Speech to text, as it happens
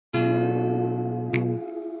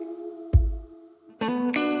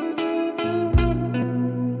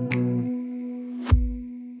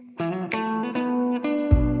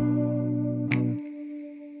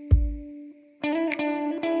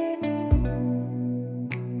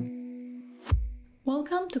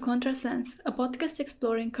to Contrasense, a podcast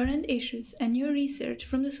exploring current issues and new research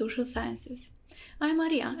from the social sciences. I'm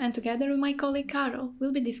Maria, and together with my colleague Carol,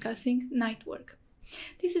 we'll be discussing Nightwork.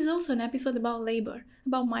 This is also an episode about labor,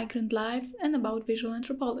 about migrant lives, and about visual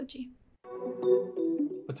anthropology.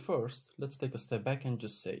 But first, let's take a step back and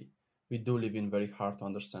just say, we do live in very hard to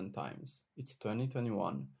understand times. It's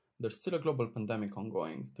 2021, there's still a global pandemic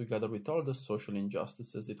ongoing, together with all the social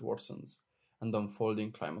injustices it worsens, and the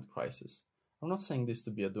unfolding climate crisis. I'm not saying this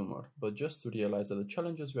to be a doomer, but just to realize that the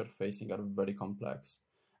challenges we are facing are very complex,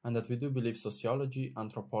 and that we do believe sociology,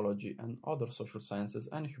 anthropology, and other social sciences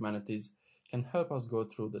and humanities can help us go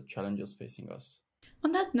through the challenges facing us.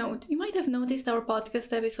 On that note, you might have noticed our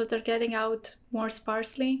podcast episodes are getting out more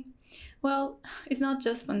sparsely. Well, it's not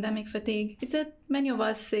just pandemic fatigue, it's that many of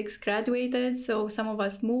us six graduated, so some of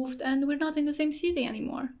us moved, and we're not in the same city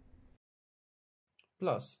anymore.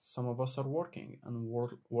 Plus, some of us are working, and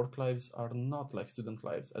work lives are not like student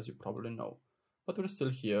lives, as you probably know. But we're still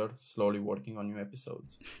here, slowly working on new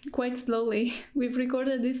episodes. Quite slowly. We've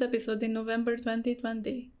recorded this episode in November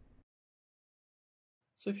 2020.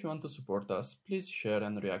 So if you want to support us, please share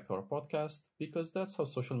and react to our podcast, because that's how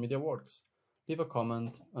social media works. Leave a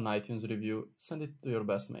comment, an iTunes review, send it to your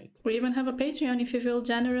best mate. We even have a Patreon if you feel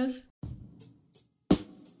generous.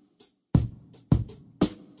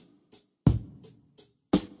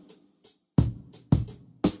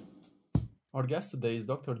 Our guest today is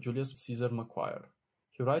Dr. Julius-Cezar MacQuarie.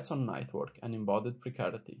 He writes on Nightwork and embodied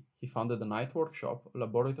precarity. He founded the NIGHTWORKSHOP, a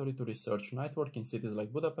laboratory to research nightwork in cities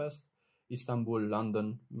like Budapest, Istanbul,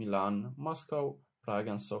 London, Milan, Moscow, Prague,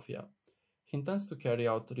 and Sofia. He intends to carry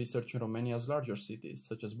out research in Romania's larger cities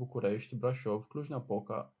such as Bucharest, Brașov,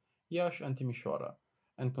 Cluj-Napoca, Iași, and Timișoara,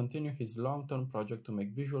 and continue his long-term project to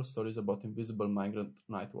make visual stories about invisible migrant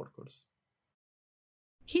nightworkers.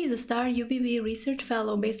 He is a STAR-UBB Research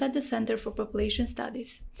Fellow based at the Center for Population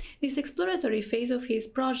Studies. This exploratory phase of his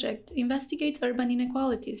project investigates urban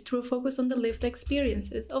inequalities through a focus on the lived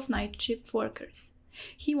experiences of night shift workers.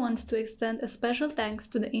 He wants to extend a special thanks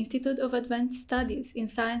to the Institute of Advanced Studies in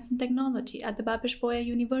Science and Technology at the Babeș-Bolyai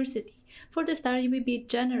University for the STAR-UBB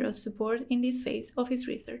generous support in this phase of his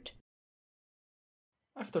research.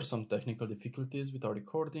 After some technical difficulties with our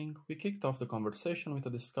recording, we kicked off the conversation with a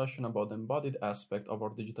discussion about the embodied aspect of our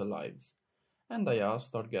digital lives. And I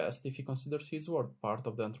asked our guest if he considers his work part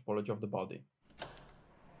of the anthropology of the body.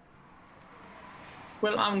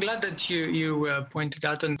 Well, I'm glad that you pointed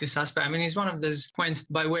out on this aspect. I mean, it's one of those points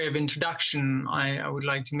by way of introduction I would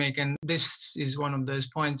like to make. And this is one of those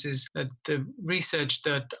points is that the research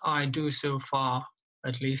that I do so far,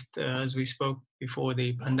 at least as we spoke before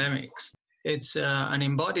the pandemics, it's an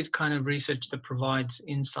embodied kind of research that provides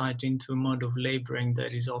insight into a mode of laboring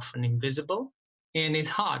that is often invisible. And it's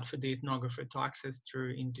hard for the ethnographer to access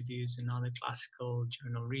through interviews and other classical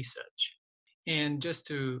journal research. And just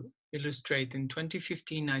to illustrate, in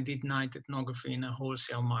 2015, I did night ethnography in a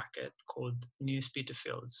wholesale market called New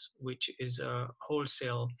Spitalfields, which is a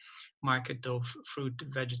wholesale market of fruit,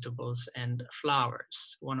 vegetables, and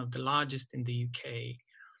flowers, one of the largest in the UK.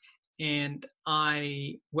 And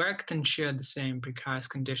I worked and shared the same precarious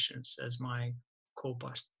conditions as my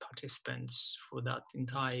co-participants for that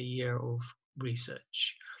entire year of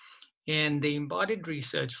research. And the embodied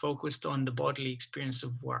research focused on the bodily experience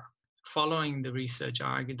of work. Following the research, I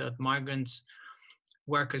argued that migrants'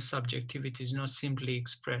 workers' subjectivity is not simply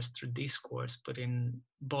expressed through discourse, but in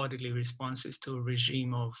bodily responses to a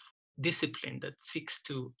regime of discipline that seeks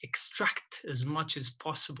to extract as much as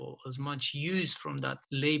possible, as much use from that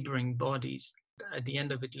laboring bodies, at the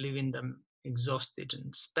end of it, leaving them exhausted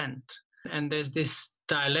and spent. And there's this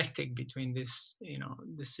dialectic between this,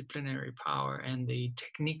 disciplinary power and the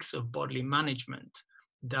techniques of bodily management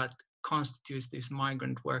that constitutes this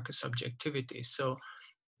migrant worker subjectivity. So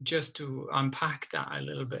just to unpack that a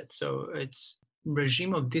little bit. So it's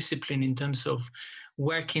regime of discipline in terms of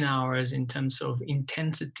working hours, in terms of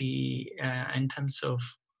intensity, in terms of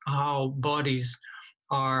how bodies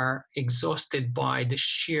are exhausted by the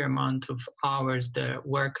sheer amount of hours that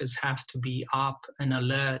workers have to be up and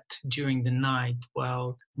alert during the night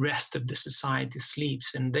while rest of the society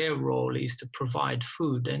sleeps. And their role is to provide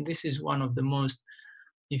food. And this is one of the most,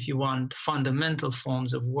 if you want, fundamental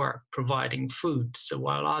forms of work, providing food. So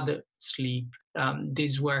while others sleep,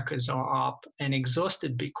 these workers are up and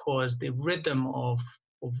exhausted because the rhythm of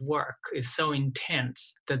work is so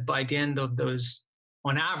intense that by the end of those,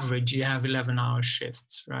 on average, you have 11-hour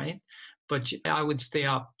shifts, right? But I would stay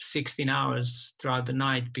up 16 hours throughout the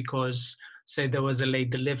night because, say, there was a late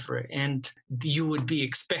delivery, and you would be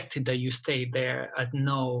expected that you stay there at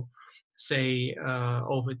no say,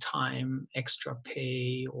 overtime, extra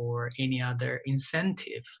pay, or any other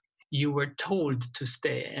incentive, you were told to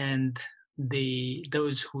stay. And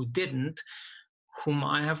those who didn't, whom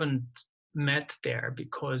I haven't met there,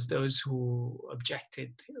 because those who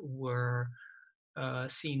objected were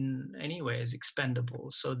seen anyway as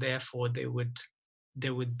expendable. So therefore they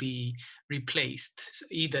would be replaced. So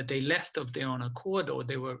either they left of their own accord, or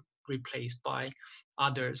they were replaced by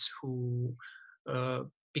others who,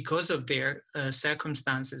 because of their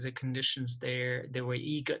circumstances and conditions, they were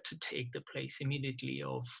eager to take the place immediately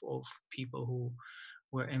of people who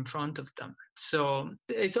were in front of them. So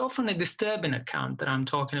it's often a disturbing account that I'm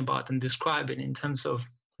talking about and describing in terms of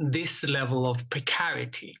this level of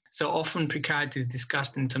precarity. So often precarity is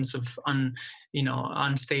discussed in terms of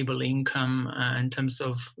unstable income, in terms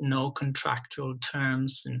of no contractual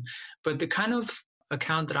terms, but the kind of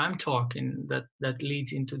account that I'm talking that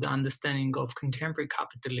leads into the understanding of contemporary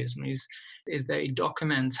capitalism is that it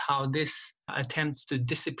documents how this attempts to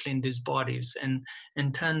discipline these bodies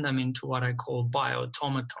and turn them into what I call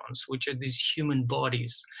bioautomatons, which are these human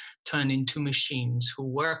bodies turned into machines who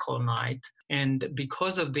work all night. And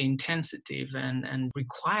because of the intensity and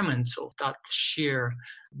requirements of that sheer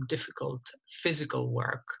difficult physical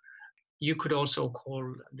work, you could also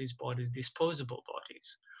call these bodies disposable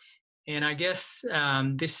bodies. And I guess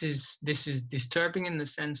this is disturbing in the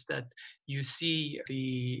sense that you see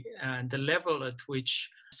the level at which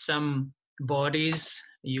some bodies,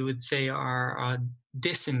 you would say, are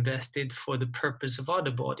disinvested for the purpose of other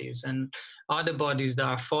bodies, and other bodies that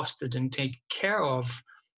are fostered and taken care of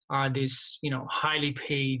are these, highly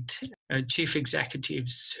paid chief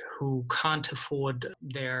executives who can't afford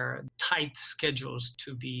their tight schedules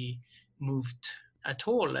to be moved at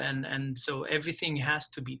all, and so everything has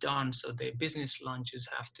to be done. So their business lunches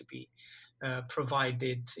have to be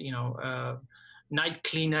provided. Night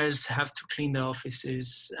cleaners have to clean the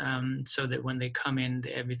offices so that when they come in,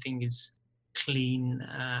 everything is clean,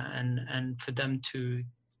 and for them to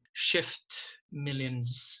shift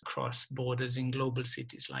millions across borders in global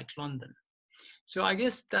cities like London. So I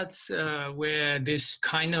guess that's where this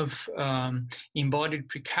kind of embodied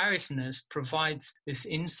precariousness provides this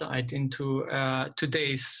insight into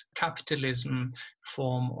today's capitalism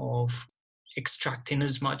form of extracting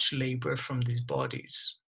as much labor from these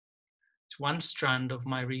bodies. It's one strand of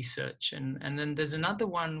my research. And then there's another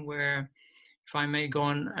one where, if I may go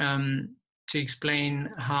on to explain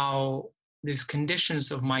how these conditions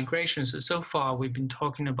of migration. So far we've been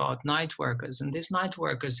talking about night workers, and these night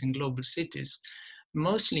workers in global cities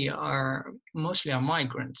mostly are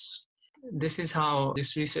migrants. This is how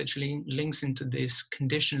this research links into these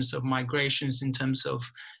conditions of migrations in terms of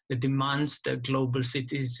the demands that global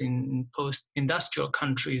cities in post-industrial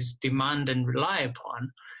countries demand and rely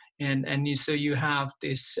upon. So you have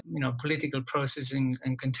this, political process in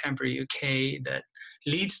contemporary UK that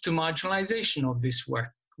leads to marginalization of this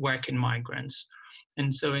working migrants.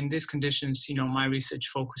 And so in these conditions, my research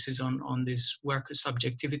focuses on these worker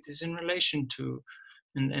subjectivities in relation to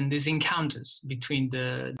and these encounters between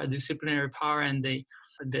the disciplinary power and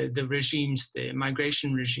the regimes, the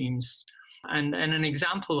migration regimes. And an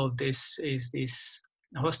example of this is this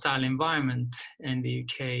hostile environment in the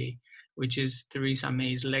UK, which is Theresa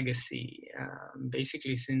May's legacy.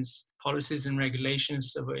 Basically, since policies and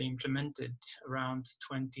regulations that were implemented around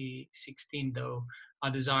 2016, though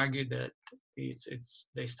others argue that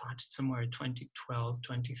they started somewhere in 2012,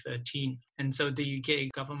 2013. And so the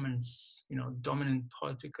UK government's dominant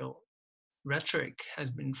political rhetoric has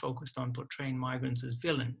been focused on portraying migrants as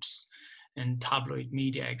villains, and tabloid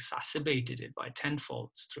media exacerbated it by tenfold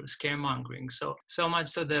through scaremongering. So much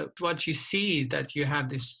so that what you see is that you have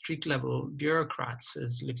these street-level bureaucrats,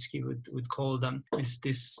 as Lipsky would call them,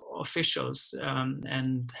 these officials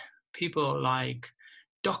and people like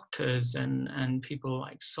doctors and people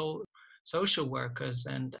like social workers,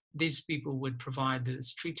 and these people would provide the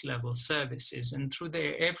street-level services. And through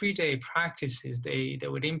their everyday practices, they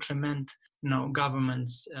would implement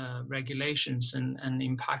government's regulations and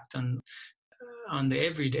impact on the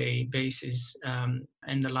everyday basis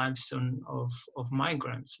in the lives of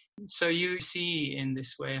migrants. So you see in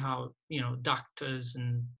this way how doctors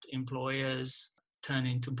and employers turn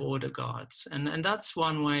into border guards, and that's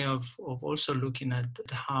one way of also looking at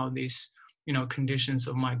how these conditions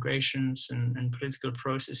of migrations and political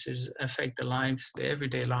processes affect the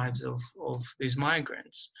everyday lives of these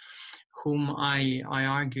migrants, whom I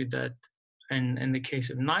argue that in the case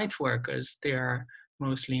of night workers, they are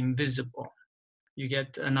mostly invisible. You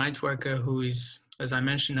get a night worker who is, as I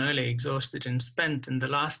mentioned earlier, exhausted and spent, and the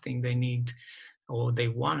last thing they need or they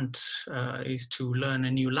want is to learn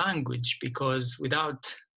a new language, because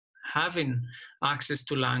without having access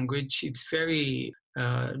to language, it's very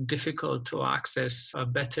difficult to access a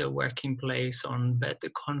better working place on better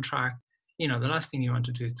contract. The last thing you want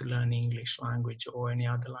to do is to learn English language or any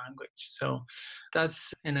other language. So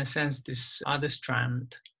that's, in a sense, this other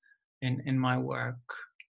strand in my work.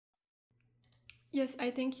 Yes, I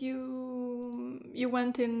think you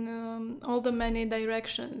went in all the many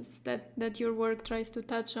directions that your work tries to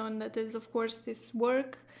touch on. That is, of course, this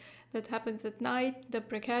work that happens at night, the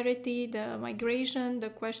precarity, the migration, the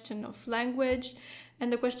question of language,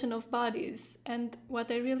 and the question of bodies. And what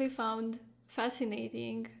I really found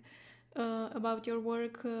fascinating about your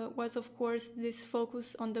work was, of course, this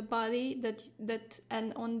focus on the body that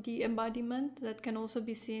and on the embodiment that can also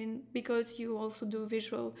be seen because you also do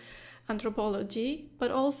visual anthropology,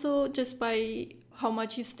 but also just by how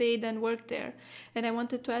much you stayed and worked there. And I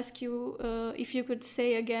wanted to ask you if you could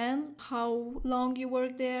say again how long you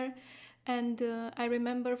worked there. And I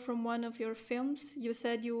remember from one of your films, you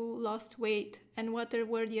said you lost weight, and what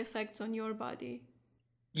were the effects on your body?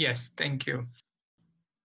 Yes, thank you.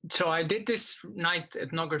 So I did this night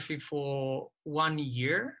ethnography for 1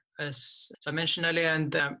 year, as I mentioned earlier,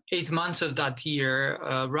 and 8 months of that year,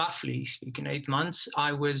 roughly speaking, 8 months,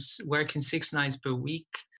 I was working 6 nights per week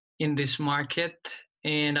in this market,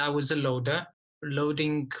 and I was a loader,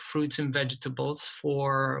 loading fruits and vegetables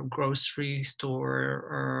for grocery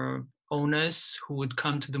store owners who would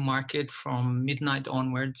come to the market from midnight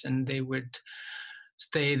onwards, and they would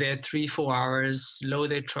stay there 3-4 hours, load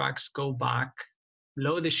their trucks, go back,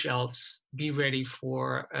 load the shelves, be ready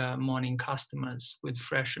for morning customers with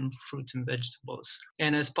fresh fruits and vegetables.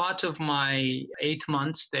 And as part of my 8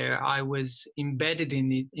 months there, I was embedded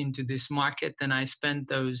into this market, and I spent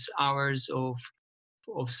those hours of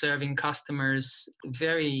serving customers,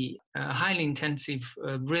 very highly intensive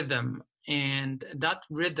rhythm. And that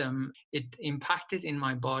rhythm, it impacted in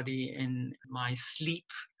my body, in my sleep,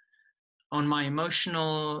 on my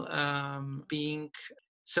emotional being.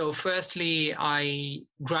 So firstly, I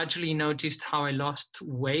gradually noticed how I lost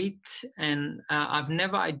weight, and I've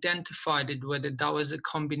never identified it, whether that was a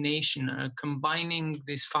combination, combining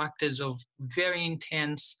these factors of very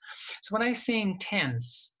intense. So when I say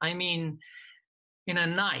intense, I mean in a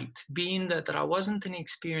night, being that I wasn't an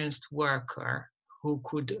experienced worker who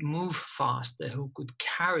could move faster, who could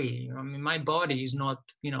carry. I mean, my body is not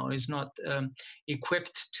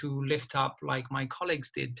equipped to lift up like my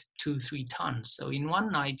colleagues did 2-3 tons. So in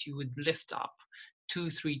one night, you would lift up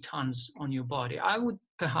 2-3 tons on your body. I would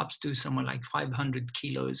perhaps do somewhere like 500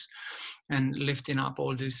 kilos and lifting up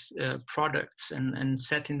all these products and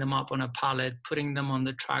setting them up on a pallet, putting them on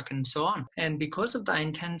the truck and so on. And because of the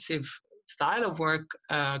intensive style of work,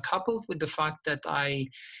 coupled with the fact that I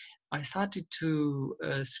started to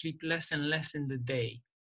sleep less and less in the day.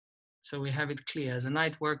 So we have it clear. As a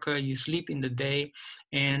night worker, you sleep in the day,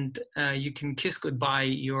 and you can kiss goodbye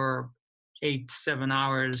your 8-7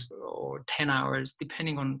 hours or 10 hours,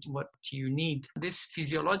 depending on what you need. These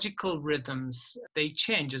physiological rhythms, they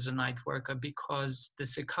change as a night worker because the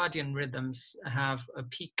circadian rhythms have a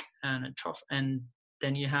peak and a trough, and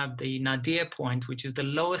then you have the nadir point, which is the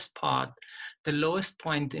lowest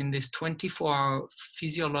point in this 24-hour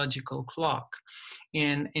physiological clock.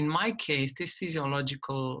 And in my case, this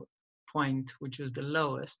physiological point, which was the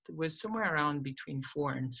lowest, was somewhere around between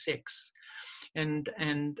 4 and 6. And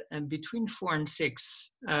between 4 and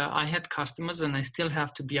 6, I had customers, and I still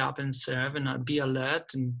have to be up and serve and be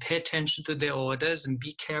alert and pay attention to their orders and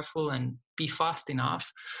be careful and be fast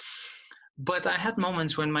enough. But I had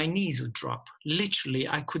moments when my knees would drop. Literally,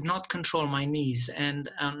 I could not control my knees. And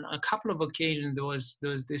on a couple of occasions, there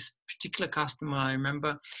was this particular customer I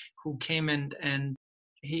remember who came and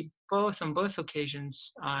he on both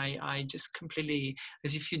occasions, I just completely,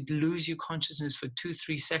 as if you'd lose your consciousness for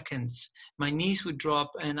 2-3 seconds. My knees would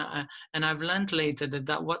drop, and I've learned later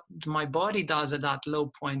that what my body does at that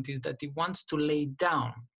low point is that it wants to lay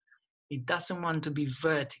down. It doesn't want to be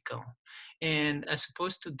vertical. And as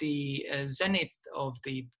opposed to the zenith of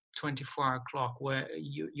the 24-hour clock, where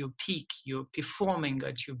you peak, you're performing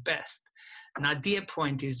at your best. Nadir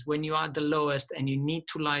point is when you are at the lowest and you need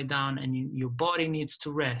to lie down and your body needs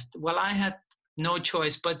to rest. Well, I had no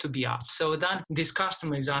choice but to be up. So that this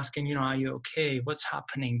customer is asking, are you okay? What's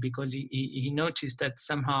happening? Because he noticed that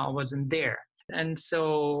somehow I wasn't there. And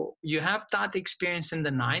so you have that experience in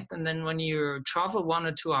the night. And then when you travel 1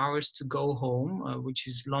 or 2 hours to go home, which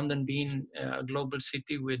is London being a global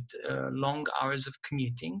city with long hours of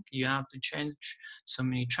commuting, you have to change so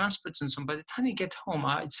many transports and so on. By the time you get home,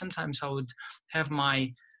 sometimes I would have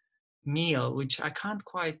my meal, which I can't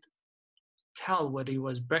quite tell whether it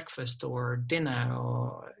was breakfast or dinner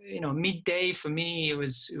or, midday. For me, it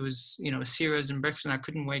was, cereals and breakfast, and I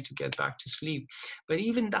couldn't wait to get back to sleep. But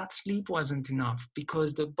even that sleep wasn't enough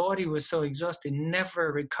because the body was so exhausted,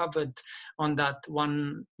 never recovered on that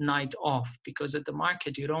one night off, because at the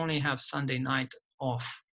market, you'd only have Sunday night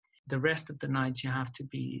off. The rest of the night you had to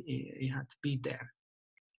be there.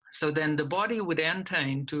 So then the body would enter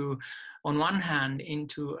into, on one hand,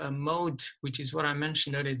 into a mode, which is what I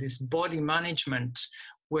mentioned earlier, this body management,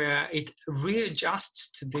 where it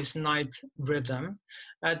readjusts to this night rhythm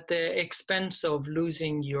at the expense of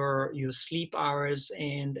losing your sleep hours.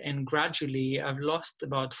 And gradually I've lost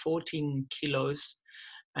about 14 kilos.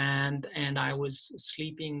 And I was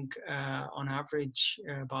sleeping on average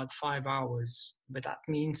about 5 hours. But that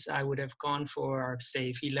means I would have gone for,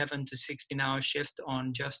 say, 11 to 16-hour shift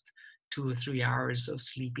on just 2 or 3 hours of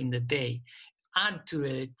sleep in the day. Add to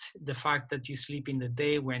it the fact that you sleep in the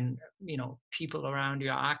day when, people around you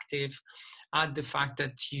are active. Add the fact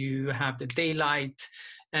that you have the daylight.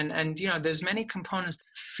 And there's many components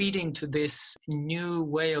feeding to this new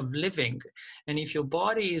way of living. And if your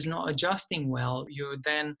body is not adjusting well, you're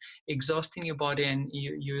then exhausting your body, and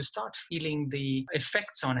you start feeling the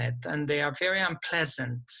effects on it. And they are very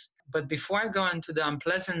unpleasant. But before I go into the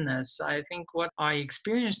unpleasantness, I think what I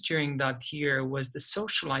experienced during that year was the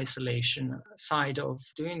social isolation side of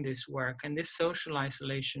doing this work. And this social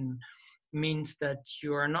isolation means that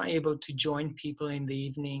you are not able to join people in the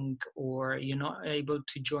evening, or you're not able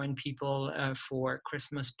to join people for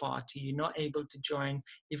Christmas party. You're not able to join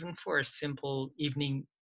even for a simple evening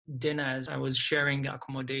dinner, as I was sharing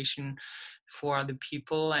accommodation for other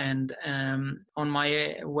people. And on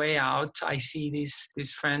my way out, I see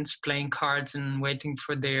these friends playing cards and waiting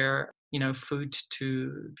for their food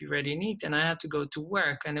to be ready and eat. And I had to go to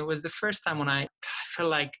work. And it was the first time when I felt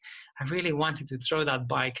like I really wanted to throw that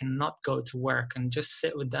bike and not go to work and just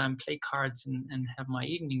sit with them, play cards, and have my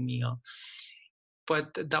evening meal. But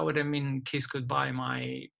that would have mean kiss goodbye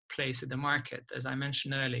my place at the market. As I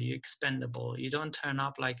mentioned earlier, you're expendable. You don't turn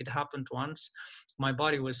up like it happened once. My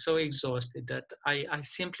body was so exhausted that I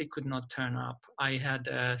simply could not turn up. I had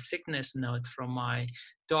a sickness note from my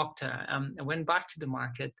doctor. I went back to the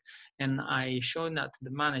market and I showed that to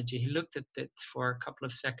the manager. He looked at it for a couple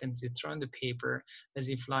of seconds. He threw in the paper as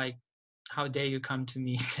if like, how dare you come to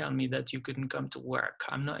me, tell me that you couldn't come to work.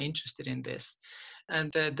 I'm not interested in this. And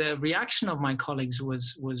the reaction of my colleagues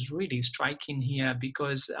was really striking here,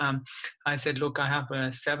 because I said, look, I have a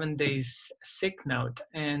 7 days sick note.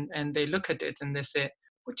 And they look at it and they say,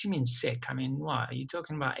 what do you mean sick? I mean, what? Are you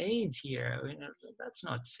talking about AIDS here? That's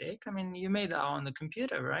not sick. I mean, you made that on the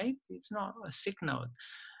computer, right? It's not a sick note.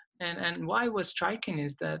 And why it was striking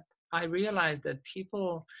is that I realized that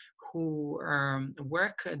people who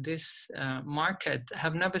work at this market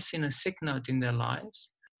have never seen a sick note in their lives.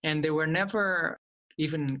 And they were never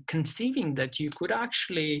even conceiving that you could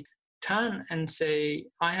actually turn and say,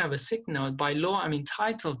 I have a sick note. By law, I'm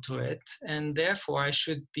entitled to it. And therefore, I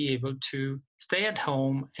should be able to stay at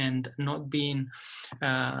home and not being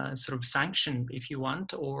sort of sanctioned, if you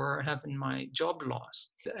want, or having my job lost.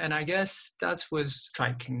 And I guess that was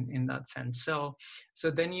striking in that sense. So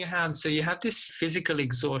then you have this physical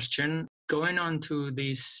exhaustion going on to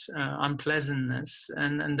this unpleasantness.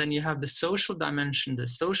 And then you have the social dimension, the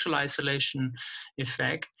social isolation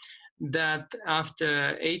effect, that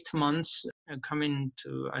after 8 months, coming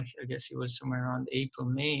to, I guess it was somewhere around April,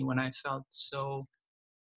 May, when I felt so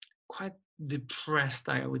quite depressed,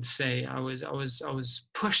 I would say. I was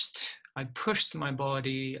pushed. I pushed my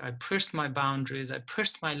body. I pushed my boundaries. I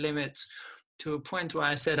pushed my limits to a point where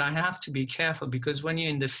I said, I have to be careful, because when you're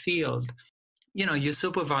in the field, you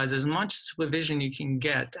supervise as much supervision you can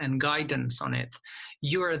get and guidance on it.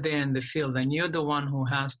 You're there in the field, and you're the one who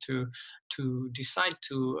has to decide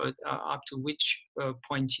up to which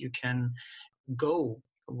point you can go,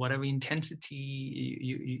 whatever intensity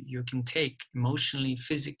you can take, emotionally,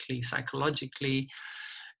 physically, psychologically.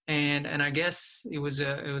 And I guess it was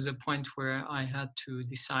a point where I had to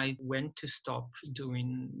decide when to stop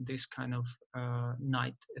doing this kind of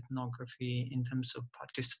night ethnography in terms of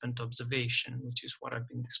participant observation, which is what I've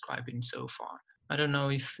been describing so far. I don't know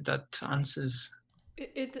if that answers.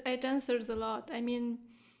 It answers a lot. I mean,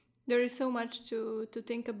 there is so much to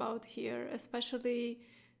think about here, especially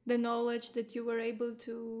the knowledge that you were able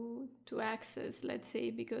to access, let's say,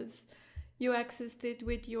 because you accessed it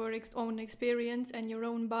with your own experience and your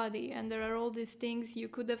own body. And there are all these things you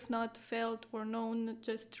could have not felt or known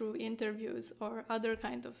just through interviews or other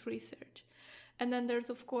kind of research. And then there's,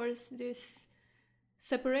 of course, this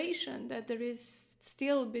separation that there is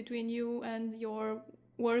still between you and your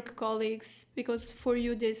work colleagues, because for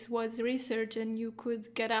you this was research and you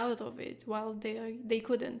could get out of it while they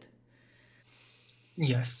couldn't.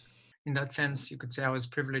 Yes, in that sense, you could say I was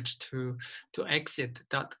privileged to exit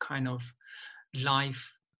that kind of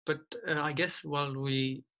life. But I guess while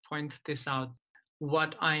we point this out,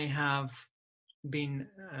 what I have been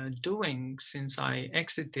doing since I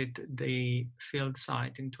exited the field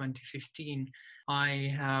site in 2015,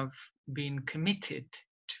 I have been committed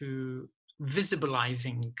to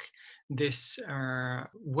visibilizing this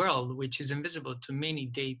world which is invisible to many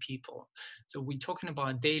day people. So we're talking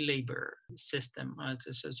about day labor system.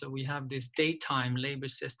 So we have this daytime labor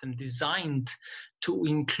system designed to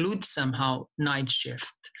include somehow night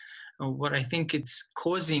shift. What I think it's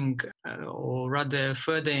causing, or rather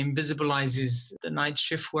further invisibilizes the night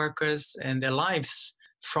shift workers and their lives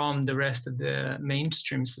from the rest of the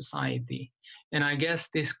mainstream society. And I guess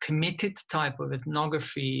this committed type of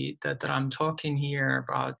ethnography that I'm talking here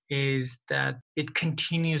about is that it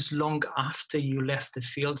continues long after you left the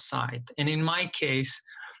field site. And in my case,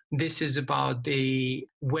 this is about the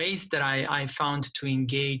ways that I found to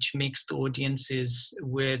engage mixed audiences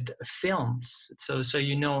with films. So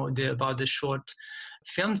you know about the short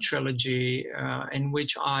film trilogy in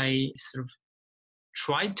which I sort of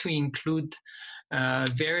tried to include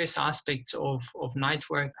various aspects of night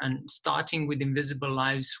work, and starting with Invisible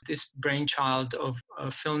Lives, this brainchild of a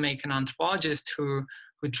filmmaker and anthropologist who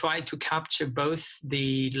tried to capture both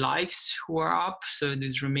the lives who are up, so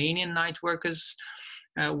these Romanian night workers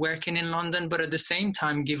working in London, but at the same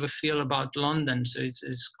time give a feel about London. So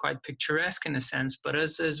it's quite picturesque in a sense. But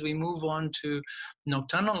as we move on to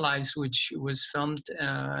Nocturnal Lives, which was filmed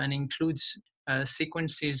and includes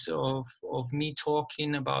sequences of me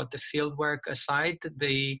talking about the fieldwork aside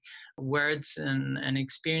the words and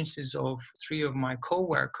experiences of three of my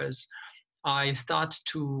co-workers, I start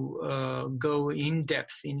to go in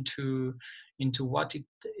depth into what it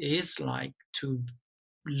is like to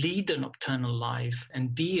lead a nocturnal life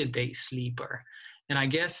and be a day sleeper. And I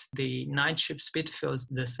guess the night shift Spitalfields,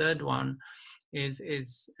 the third one, is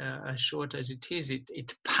as short as it is.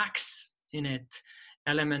 It packs in it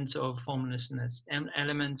elements of homelessness,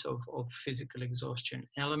 elements of physical exhaustion,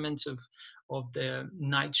 elements of the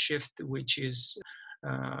night shift, which is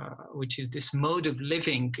this mode of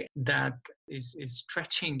living that is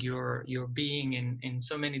stretching your being in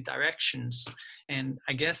so many directions. And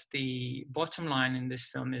I guess the bottom line in this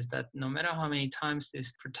film is that no matter how many times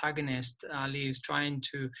this protagonist, Ali, is trying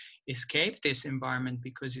to escape this environment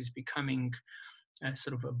because it's becoming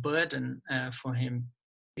sort of a burden for him,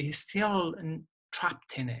 he's still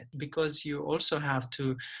trapped in it, because you also have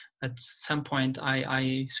to, at some point,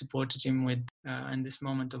 I supported him with in this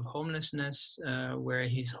moment of homelessness, where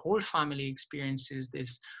his whole family experiences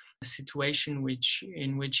this situation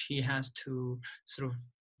in which he has to sort of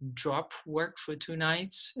drop work for 2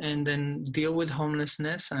 nights and then deal with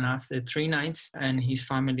homelessness, and after 3 nights and his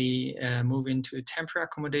family move into temporary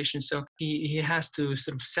accommodation. So he has to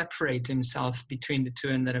sort of separate himself between the two,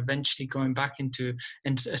 and then eventually going back into,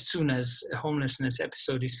 and as soon as a homelessness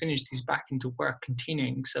episode is finished, he's back into work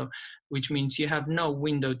continuing. So which means you have no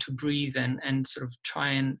window to breathe and sort of try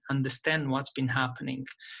and understand what's been happening.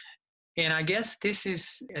 And I guess this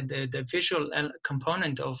is the visual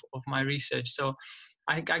component of my research. So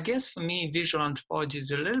I guess for me, visual anthropology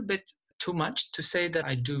is a little bit too much to say that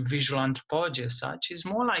I do visual anthropology as such. It's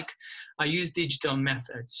more like I use digital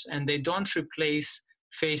methods, and they don't replace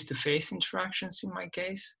face-to-face interactions in my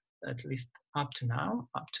case, at least up to now,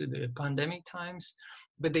 up to the pandemic times.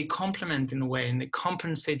 But they complement in a way, and they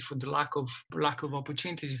compensate for the lack of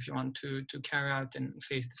opportunities, if you want, to carry out in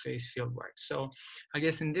face-to-face field work. So I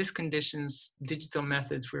guess in these conditions, digital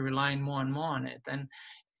methods, we're relying more and more on it. And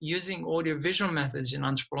using audiovisual methods in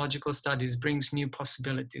anthropological studies brings new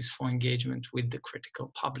possibilities for engagement with the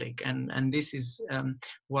critical public. And this is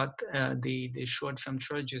what the short film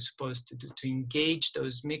trilogy is supposed to do, to engage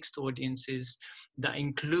those mixed audiences that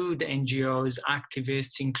include NGOs,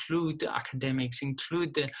 activists, include academics,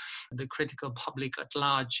 include the critical public at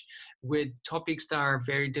large, with topics that are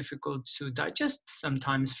very difficult to digest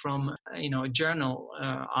sometimes from a journal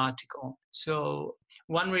article. So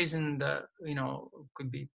one reason that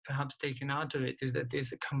could be perhaps taken out of it is that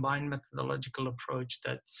there's a combined methodological approach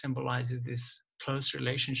that symbolizes this close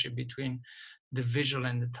relationship between the visual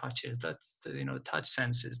and the touches. That's touch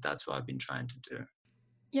senses. That's what I've been trying to do.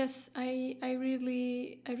 Yes, I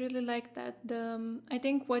really like that. I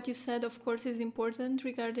think what you said, of course, is important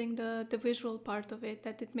regarding the visual part of it,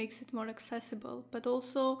 that it makes it more accessible. But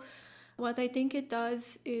also, what I think it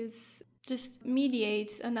does is just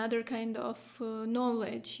mediates another kind of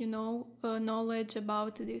knowledge, knowledge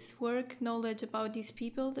about this work, knowledge about these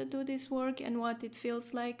people that do this work and what it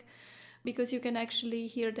feels like, because you can actually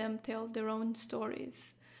hear them tell their own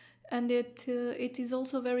stories. And it is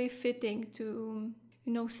also very fitting to,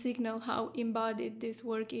 signal how embodied this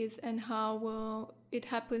work is and how it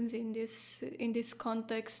happens in this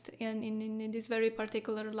context and in these very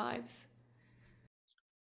particular lives.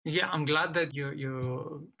 Yeah, I'm glad that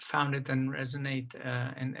you found it and resonate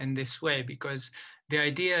in this way, because the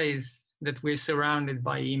idea is that we're surrounded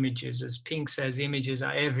by images. As Pink says, images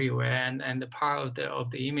are everywhere, and the power of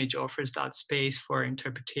the image offers that space for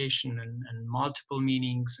interpretation and multiple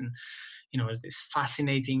meanings, and as these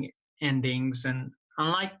fascinating endings. And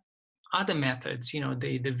unlike other methods,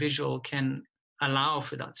 the visual can allow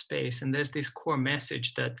for that space. And there's this core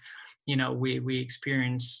message that we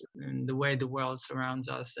experience in the way the world surrounds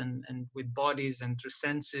us, and with bodies and through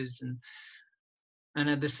senses, and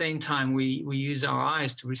at the same time we use our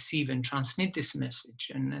eyes to receive and transmit this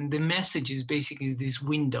message. And the message is basically this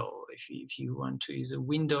window, if you want to use a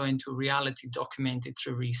window into reality documented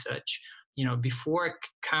through research. Before a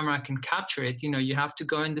camera can capture it, you have to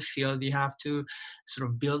go in the field, you have to sort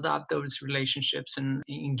of build up those relationships and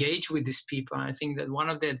engage with these people. And I think that one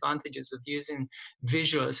of the advantages of using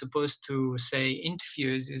visual as opposed to, say,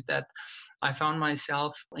 interviews is that I found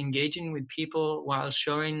myself engaging with people while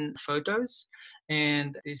showing photos.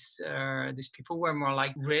 And these people were more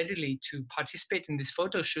like readily to participate in this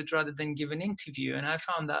photo shoot rather than give an interview. And I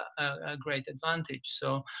found that a great advantage.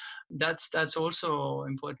 So that's also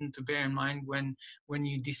important to bear in mind when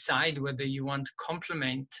you decide whether you want to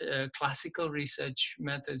complement classical research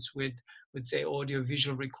methods with say,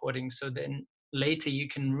 audio-visual recording. So then later you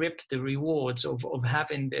can reap the rewards of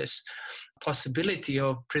having this possibility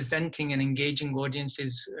of presenting and engaging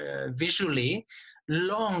audiences visually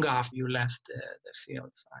long after you left the field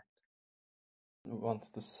site. I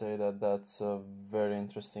wanted to say that that's a very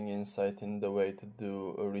interesting insight in the way to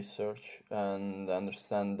do research, and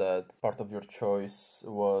understand that part of your choice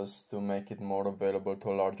was to make it more available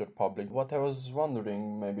to a larger public. What I was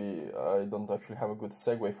wondering, maybe I don't actually have a good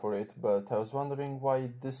segue for it, but I was wondering why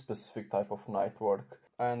this specific type of night work.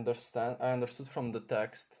 I understood from the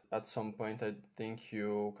text at some point, I think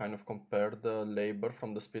you kind of compared the labor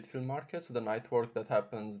from the Spitfield markets, the night work that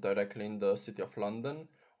happens directly in the city of London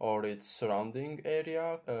or its surrounding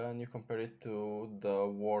area, and you compare it to the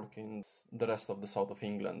work in the rest of the south of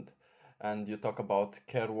England. And you talk about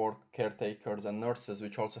caretakers and nurses,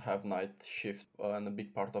 which also have night shift, and a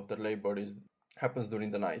big part of their labor happens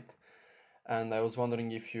during the night. And I was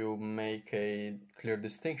wondering if you make a clear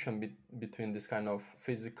distinction between this kind of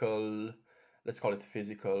physical, let's call it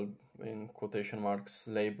physical in quotation marks,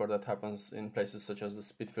 labor that happens in places such as the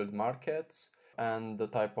Spitfield markets, and the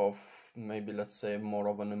type of, maybe let's say, more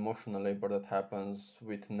of an emotional labor that happens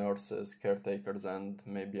with nurses, caretakers, and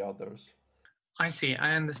maybe others. I see.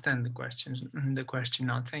 I understand the question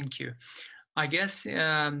now. Thank you. I guess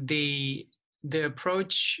the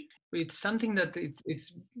approach, it's something that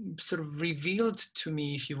it's sort of revealed to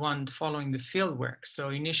me, if you want, following the fieldwork. So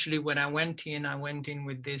initially when I went in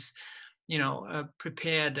with this,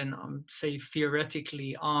 prepared and say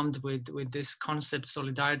theoretically armed with this concept,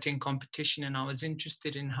 solidarity and competition. And I was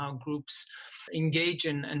interested in how groups engage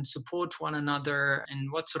and support one another, and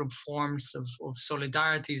what sort of forms of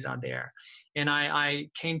solidarities are there. And I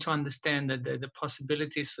came to understand that the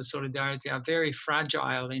possibilities for solidarity are very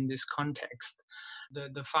fragile in this context.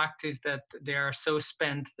 The fact is that they are so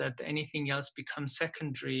spent that anything else becomes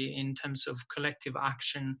secondary in terms of collective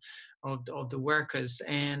action of the workers.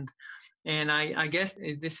 And I guess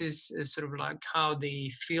this is sort of like how the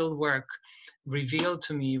field work revealed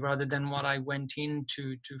to me, rather than what I went in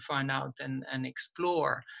to find out and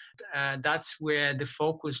explore. That's where the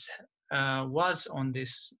focus was on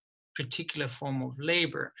this particular form of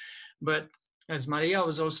labor. But as Maria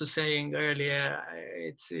was also saying earlier,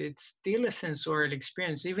 it's still a sensorial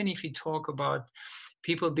experience. Even if you talk about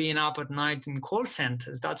people being up at night in call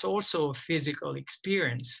centers, that's also a physical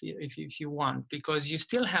experience, if you want, because you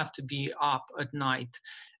still have to be up at night.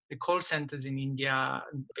 The call centers in India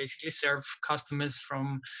basically serve customers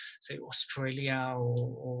from, say, Australia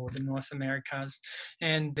or the North Americas,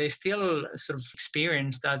 and they still sort of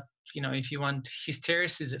experience that, if you want,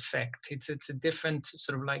 hysteresis effect. It's a different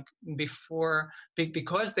sort of like before,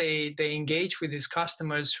 because they engage with these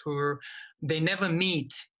customers who they never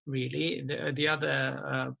meet really the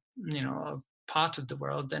other part of the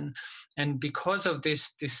world, and because of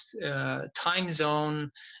this time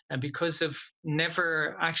zone, and because of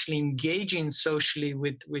never actually engaging socially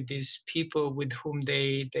with these people with whom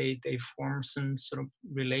they form some sort of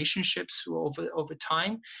relationships over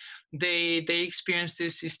time, they experience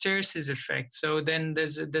this hysteresis effect. So then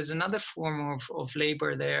there's another form of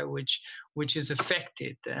labor there which is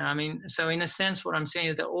affected. I mean, so in a sense, what I'm saying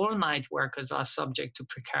is that all night workers are subject to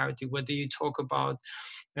precarity, whether you talk about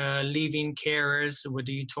live-in carers,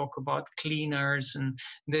 whether you talk about cleaners, and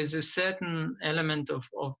there's a certain element of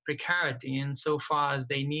precarity insofar as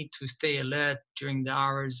they need to stay alert during the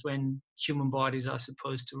hours when human bodies are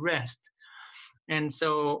supposed to rest. And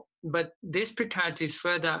so, but this precarity is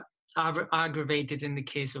further aggravated in the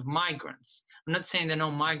case of migrants. I'm not saying there are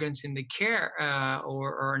no migrants in the care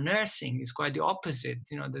or nursing. It's quite the opposite.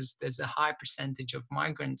 You know, there's a high percentage of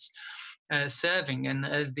migrants serving, and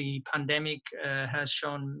as the pandemic has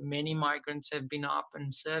shown, many migrants have been up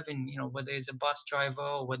and serving. You know, whether it's a bus driver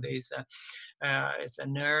or whether it's a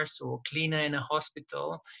nurse or cleaner in a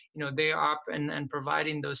hospital. You know, they are up and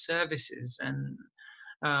providing those services. And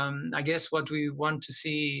I guess what we want to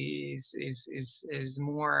see is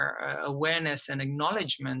more awareness and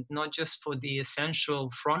acknowledgement, not just for the essential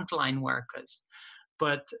frontline workers,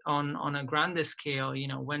 but on a grander scale. You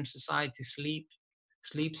know, when society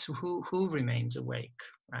sleeps, who remains awake,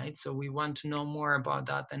 right? So we want to know more about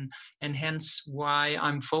that, and hence why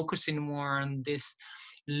I'm focusing more on this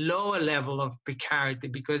lower level of precarity,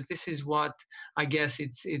 because this is what I guess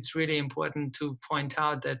it's really important to point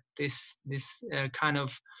out, that this kind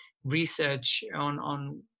of research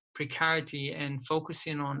on precarity and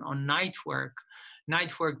focusing on night work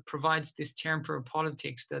provides this temporal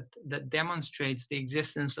politics that demonstrates the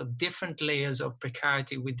existence of different layers of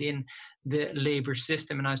precarity within the labor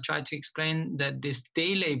system. And I've tried to explain that this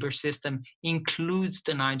day labor system includes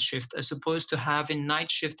the night shift, as opposed to having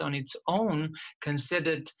night shift on its own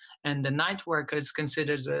considered, and the night workers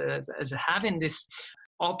considered as having this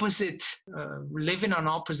opposite, living on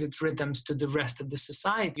opposite rhythms to the rest of the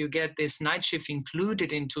society. You get this night shift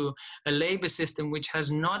included into a labor system which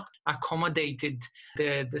has not accommodated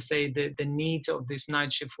the needs of these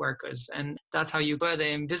night shift workers. And that's how you further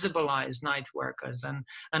invisibilize night workers. And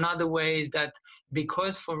another way is that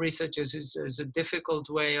because for researchers is a difficult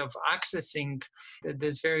way of accessing,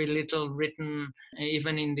 there's very little written,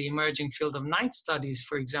 even in the emerging field of night studies,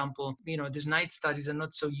 for example. You know, these night studies are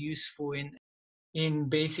not so useful in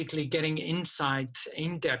basically getting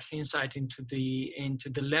in-depth insight into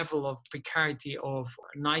the level of precarity of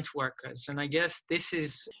night workers. And I guess this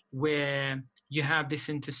is where you have this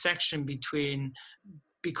intersection between,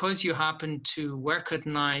 because you happen to work at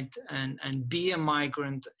night and be a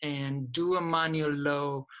migrant and do a manual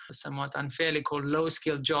low, somewhat unfairly called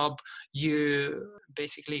low-skill job, you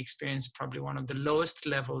basically experience probably one of the lowest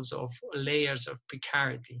levels of layers of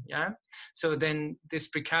precarity. Yeah. So then this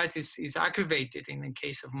precarity is aggravated in the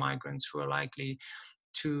case of migrants who are likely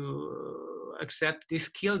to accept these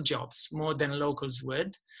skilled jobs more than locals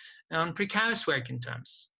would on precarious working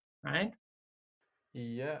terms, right?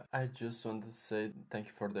 Yeah, I just want to say thank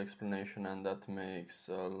you for the explanation, and that makes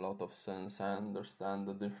a lot of sense. I understand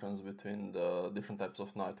the difference between the different types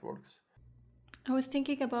of night works. I was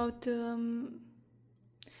thinking about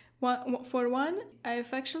for one, I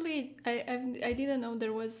didn't know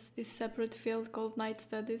there was this separate field called night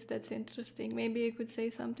studies. That's interesting. Maybe you could say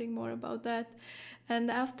something more about that. And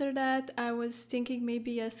after that, I was thinking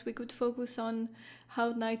maybe, yes, we could focus on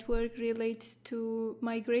how night work relates to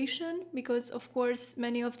migration, because of course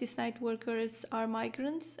many of these night workers are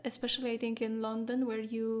migrants, especially I think in London where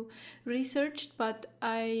you researched, but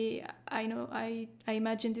I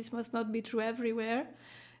imagine this must not be true everywhere.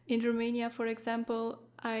 In Romania, for example,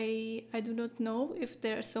 I do not know if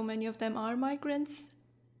there are so many of them are migrants.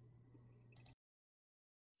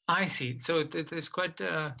 I see. So there's quite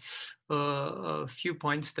a few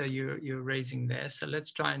points that you're raising there. So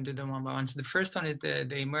let's try and do them one by one. So the first one is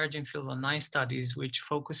the emerging field of night studies, which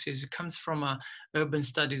comes from a urban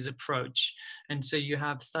studies approach. And so you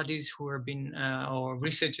have studies who have been, or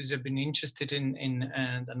researchers have been interested in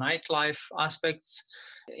the nightlife aspects,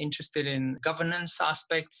 interested in governance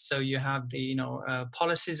aspects. So you have the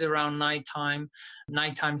policies around nighttime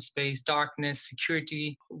space, darkness,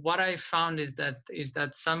 security. What I found is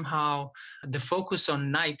that somehow the focus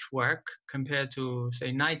on night work compared to,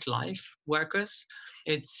 say, nightlife workers,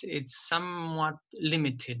 it's somewhat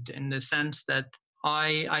limited in the sense that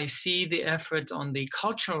I see the effort on the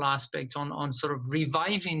cultural aspects, on sort of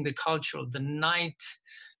reviving the night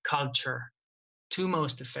culture, two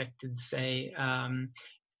most affected, say,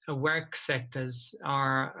 work sectors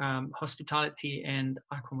are hospitality and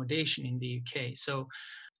accommodation in the UK. So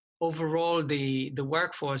overall, the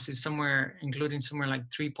workforce is including somewhere like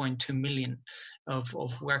 3.2 million of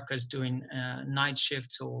workers doing night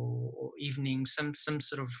shifts or evening, some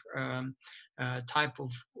sort of type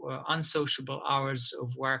of unsociable hours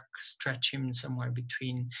of work, stretching somewhere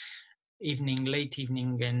between evening, late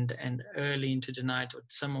evening, and early into the night, or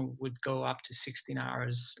some would go up to 16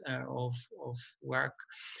 hours of work.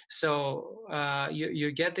 So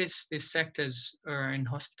you get these sectors in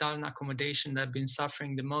hospitality and accommodation that have been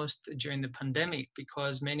suffering the most during the pandemic,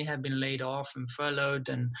 because many have been laid off and furloughed,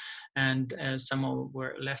 and some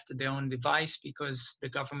were left to their own device because the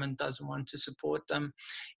government doesn't want to support them.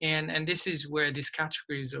 And this is where these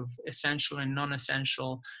categories of essential and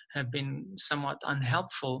non-essential have been somewhat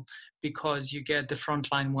unhelpful, because you get the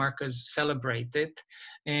frontline workers celebrated,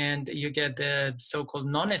 and you get the so-called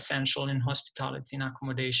non-essential in hospitality and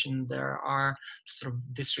accommodation. There are sort of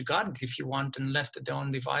disregarded, if you want, and left at their own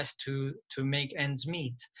device to make ends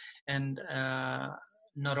meet. And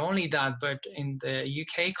not only that, but in the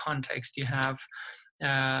UK context, you have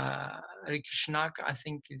Rishi Sunak, I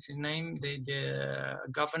think is his name, the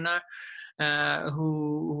governor,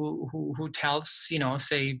 who tells,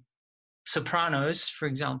 say, sopranos, for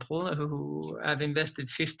example, who have invested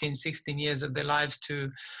 15, 16 years of their lives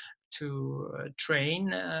to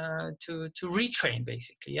train, to retrain,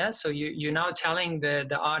 basically. Yeah. So you're now telling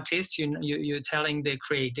the artists, you're telling the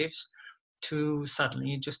creatives to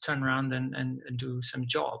suddenly just turn around and do some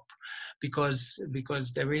job, because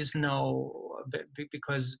there is no,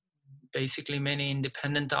 because basically many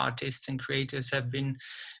independent artists and creators have been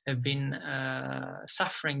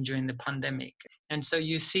suffering during the pandemic. And so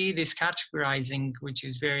you see this categorizing, which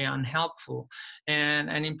is very unhelpful.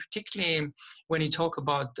 And in particularly when you talk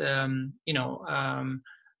about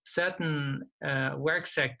certain work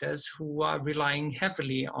sectors who are relying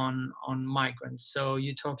heavily on migrants. So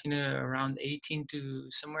you're talking around 18 to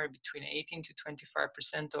somewhere between 18 to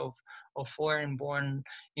 25% of foreign-born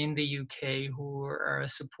in the UK who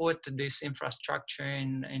support this infrastructure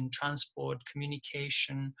in transport,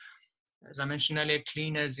 communication. As I mentioned earlier,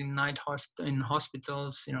 cleaners in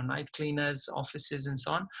hospitals, night cleaners, offices, and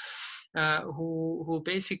so on. Who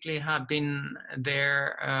basically have been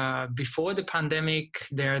there before the pandemic,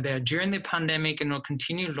 they're there during the pandemic, and will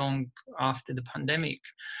continue long after the pandemic,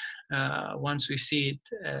 once we see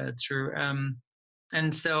it through.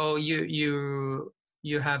 And so you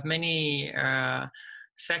have many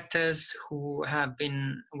sectors who have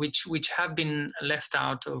been, which have been left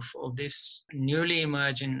out of this newly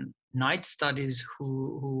emerging night studies,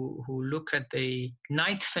 who look at the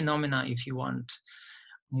night phenomena, if you want,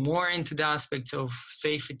 more into the aspects of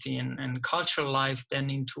safety and cultural life than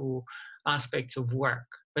into aspects of work.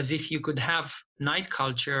 As if you could have night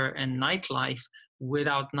culture and nightlife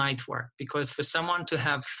without night work. Because for someone to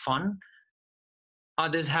have fun,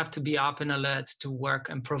 others have to be up and alert to work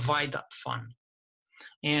and provide that fun.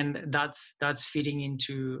 And that's feeding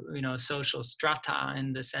into, social strata,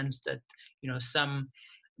 in the sense that, some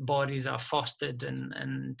bodies are fostered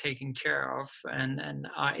and taken care of and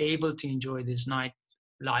are able to enjoy this night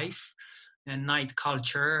life and night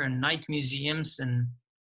culture and night museums and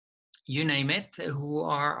you name it,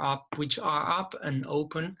 which are up and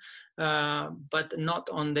open, but not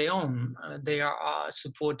on their own. They are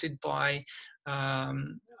supported by a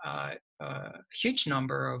huge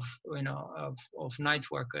number of night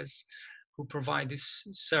workers who provide these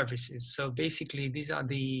services. So basically, these are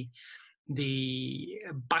the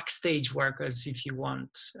backstage workers, if you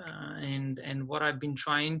want. And what I've been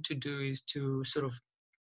trying to do is to sort of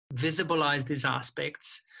visibilize these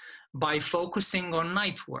aspects by focusing on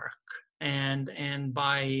night work and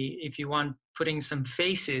by, if you want, putting some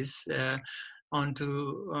faces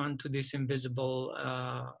onto these invisible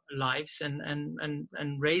lives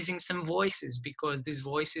and raising some voices, because these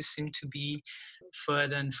voices seem to be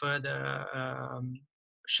further and further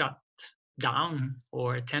shut down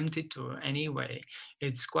or attempted to anyway.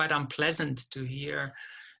 It's quite unpleasant to hear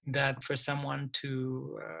that for someone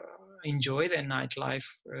to enjoy their nightlife,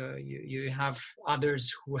 you have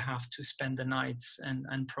others who have to spend the nights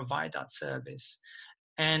and provide that service.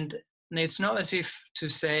 And it's not as if to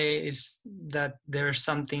say is that there's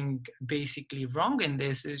something basically wrong in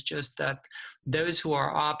this. It's just that those who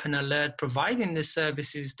are up and alert providing the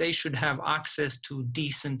services, they should have access to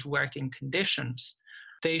decent working conditions.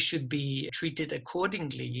 They should be treated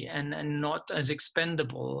accordingly and not as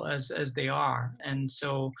expendable as they are. And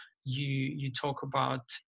so you talk about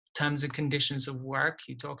terms and conditions of work.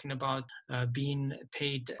 You're talking about being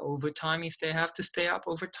paid overtime if they have to stay up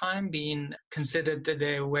overtime, being considered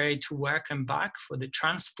their way to work and back, for the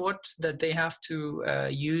transport that they have to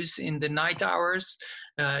use in the night hours.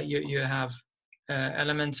 You have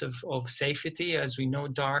elements of safety. As we know,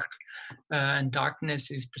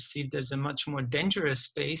 darkness is perceived as a much more dangerous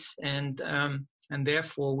space, and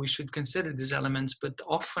therefore we should consider these elements, but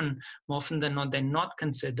more often than not, they're not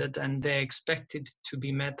considered, and they're expected to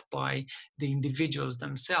be met by the individuals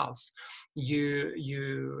themselves.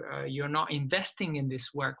 You're not investing in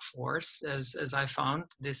this workforce, as I found,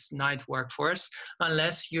 this night workforce,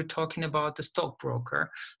 unless you're talking about the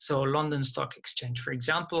stockbroker. So London Stock Exchange, for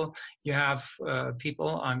example, you have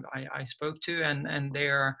people I spoke to, and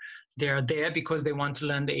they're there because they want to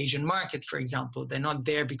learn the Asian market, for example. They're not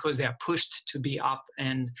there because they are pushed to be up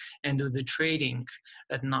and do the trading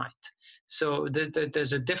at night. So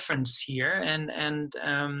there's a difference here, and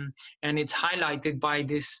it's highlighted by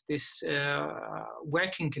this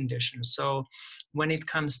working conditions. So when it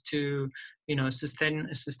comes to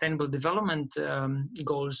sustainable development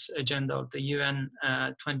goals agenda of the UN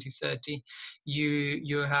 2030,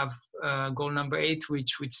 you have goal number 8,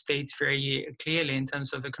 which states very clearly in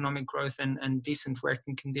terms of economic growth and decent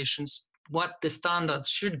working conditions what the standards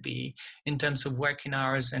should be in terms of working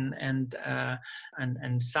hours and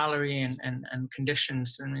salary and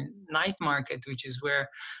conditions. And night market, which is where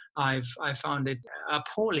I found it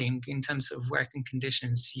appalling in terms of working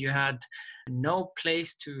conditions. You had no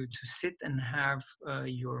place to sit and have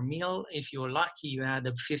your meal. If you were lucky, you had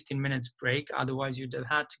a 15 minutes break. Otherwise, you'd have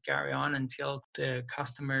had to carry on until the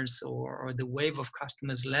customers or the wave of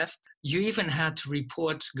customers left. You even had to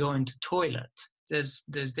report going to toilet. There's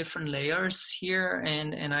different layers here,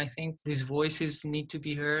 and I think these voices need to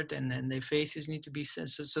be heard, and their faces need to be seen.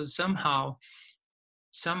 So somehow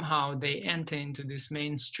they enter into this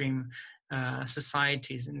mainstream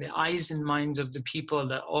societies in the eyes and minds of the people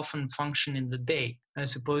that often function in the day,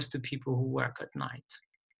 as opposed to people who work at night.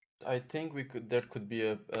 I think there could be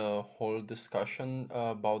a whole discussion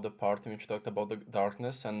about the part in which you talked about the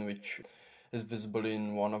darkness, and which is visible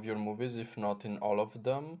in one of your movies, if not in all of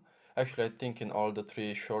them. Actually, I think in all the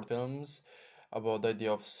 3 short films, about the idea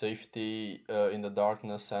of safety in the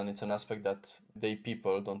darkness, and it's an aspect that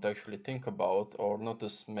people don't actually think about or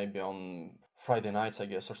notice maybe on Friday nights, I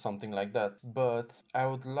guess, or something like that. But I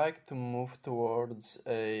would like to move towards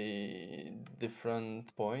a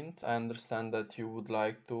different point. I understand that you would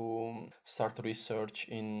like to start research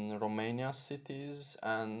in Romania cities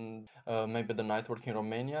and maybe the night work in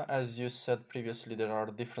Romania. As you said previously, there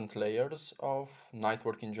are different layers of night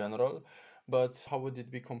work in general. But how would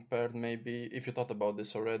it be compared, maybe, if you thought about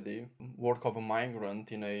this already, work of a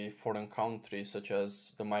migrant in a foreign country, such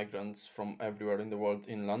as the migrants from everywhere in the world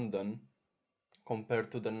in London,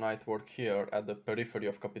 compared to the night work here at the periphery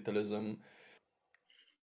of capitalism?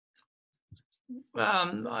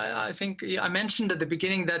 I think I mentioned at the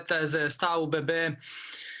beginning that as a STAR-UBB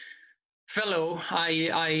Fellow,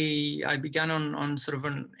 I began on sort of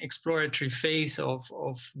an exploratory phase of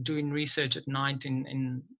doing research at night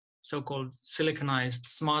in so-called siliconized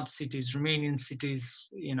smart cities, Romanian cities,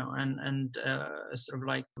 and sort of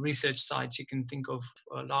like research sites. You can think of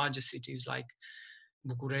larger cities like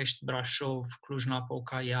București, Brașov,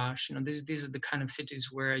 Cluj-Napoca, Iași. These are the kind of cities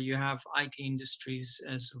where you have IT industries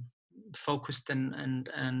as focused and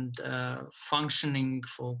functioning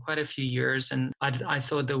for quite a few years, and I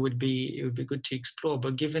thought it would be good to explore.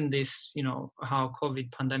 But given this, how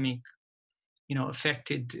COVID pandemic,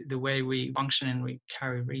 affected the way we function and we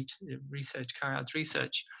carry out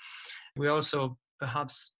research, we also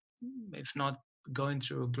perhaps, if not going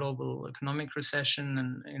through a global economic recession,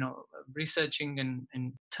 and researching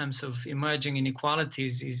in terms of emerging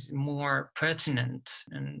inequalities is more pertinent,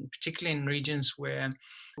 and particularly in regions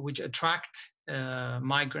which attract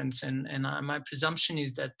migrants. And my presumption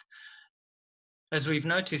is that, as we've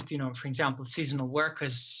noticed, for example, seasonal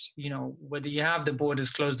workers, whether you have the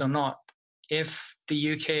borders closed or not, if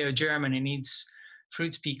the UK or Germany needs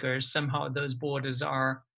fruit pickers, somehow those borders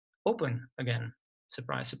are open again.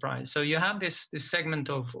 Surprise, surprise. So you have this segment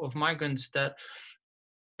of migrants that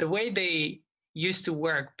the way they used to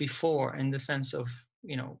work before, in the sense of,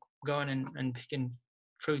 going and picking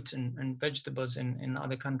fruits and vegetables in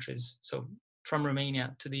other countries, so from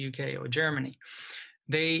Romania to the UK or Germany,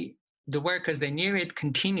 the work as they knew it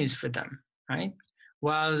continues for them, right?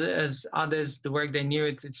 While as others, the work they knew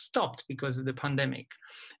it stopped because of the pandemic.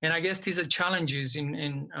 And I guess these are challenges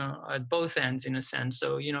in at both ends, in a sense.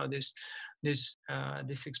 So,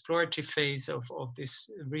 this exploratory phase of this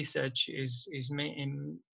research is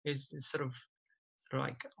sort of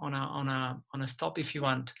like on a stop, if you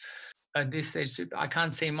want. At this stage, I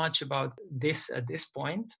can't say much about this at this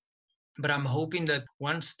point, but I'm hoping that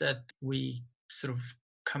once that we sort of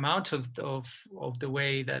come out of the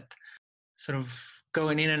way that sort of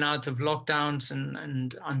going in and out of lockdowns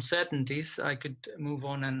and uncertainties, I could move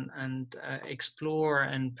on and explore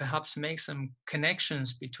and perhaps make some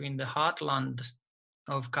connections between the heartland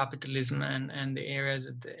of capitalism and the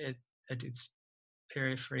areas at its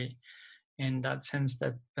periphery. In that sense,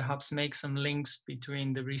 that perhaps make some links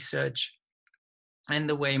between the research and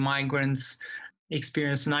the way migrants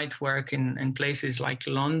experience night work in places like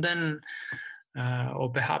London, or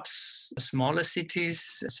perhaps smaller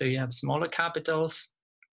cities. So you have smaller capitals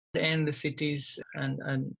and the cities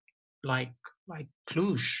and like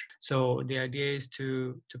Cluj. So the idea is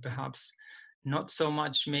to perhaps not so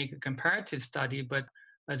much make a comparative study, but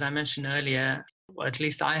as I mentioned earlier, or at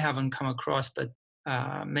least I haven't come across, but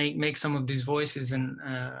make some of these voices and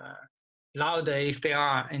louder if they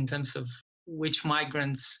are, in terms of which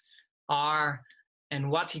migrants are and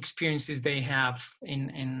what experiences they have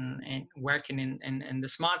in working in the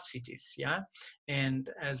smart cities, yeah? And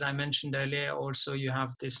as I mentioned earlier, also you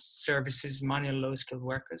have these services, manual low-skilled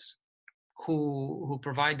workers, who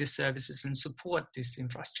provide these services and support this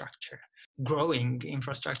infrastructure, growing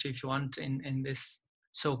infrastructure, if you want, in this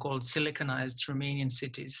so-called siliconized Romanian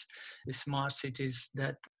cities, the smart cities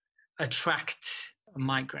that attract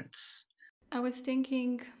migrants. I was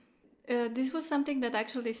thinking, this was something that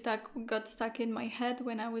actually got stuck in my head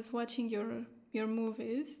when I was watching your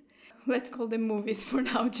movies. Let's call them movies for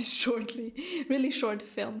now, just shortly, really short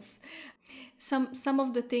films. Some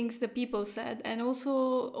of the things the people said, and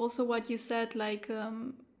also what you said like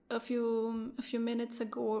a few minutes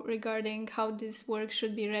ago regarding how this work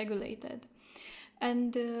should be regulated.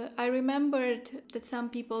 And I remembered that some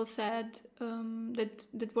people said that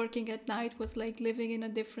working at night was like living in a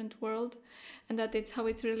different world, and that it's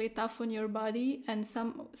really tough on your body. And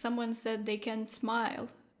someone said they can't smile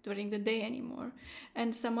during the day anymore.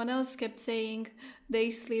 And someone else kept saying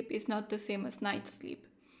day sleep is not the same as night sleep.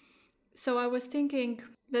 So I was thinking,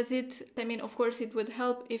 of course it would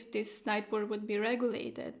help if this night work would be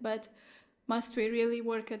regulated, but must we really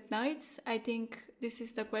work at nights? I think this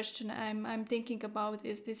is the question I'm thinking about.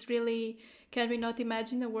 Is this really, can we not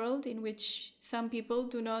imagine a world in which some people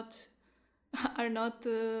are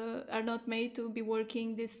not made to be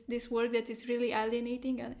working this work that is really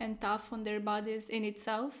alienating and tough on their bodies in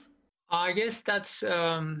itself? I guess that's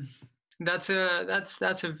a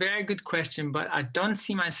very good question, but I don't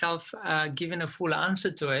see myself giving a full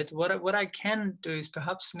answer to it. What I can do is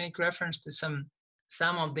perhaps make reference to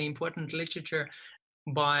some of the important literature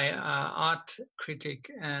by art critic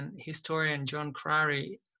and historian John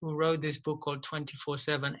Crary, who wrote this book called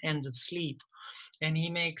 24/7 Ends of Sleep. And he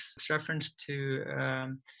makes reference to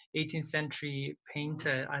 18th century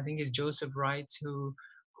painter, I think it's Joseph Wright, who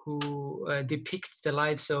depicts the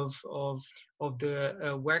lives of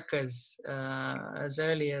the workers as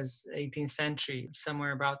early as 18th century,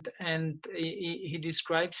 somewhere about. And he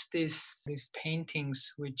describes these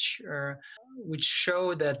paintings which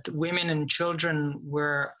show that women and children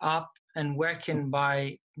were up and working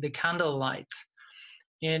by the candlelight.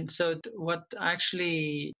 And so what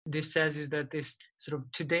actually this says is that this sort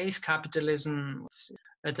of today's capitalism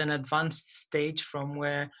at an advanced stage from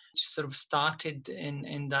where it sort of started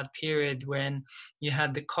in that period when you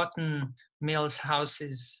had the cotton mills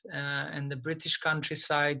houses and the British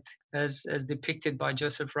countryside as depicted by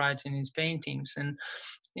Joseph Wright in his paintings.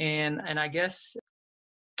 And I guess,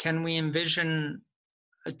 can we envision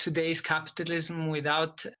today's capitalism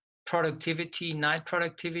without productivity, night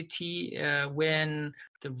productivity, when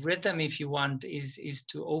the rhythm, if you want, is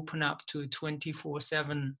to open up to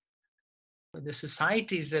 24/7. The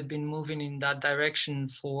societies have been moving in that direction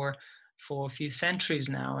for a few centuries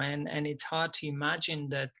now, and it's hard to imagine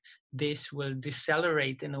that this will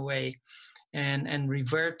decelerate in a way and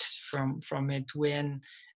revert from it when,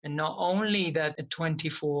 and not only that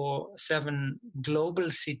 24/7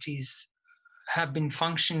 global cities have been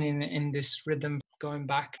functioning in this rhythm going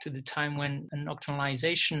back to the time when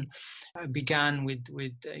nocturnalization began with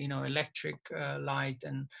electric light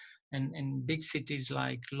and big cities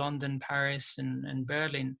like London, Paris, and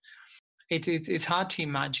Berlin. It's hard to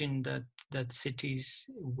imagine that cities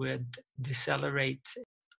would decelerate.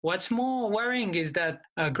 What's more worrying is that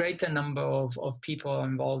a greater number of people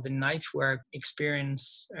involved in night work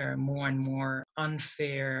experience more and more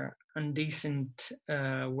unfair, indecent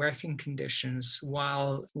working conditions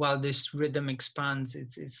while this rhythm expands.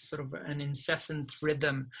 It's sort of an incessant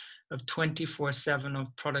rhythm of 24/7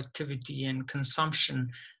 of productivity and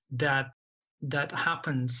consumption that that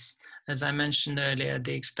happens, as I mentioned earlier, at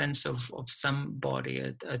the expense of somebody,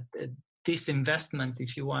 a disinvestment,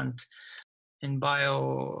 if you want, in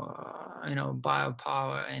biopower,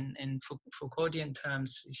 in Foucauldian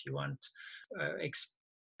terms, if you want,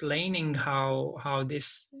 explaining how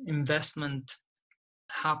this investment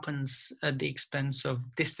happens at the expense of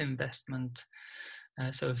disinvestment.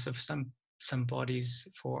 So some bodies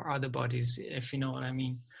for other bodies, if you know what I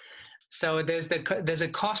mean. So there's a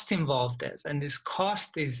cost involved there, and this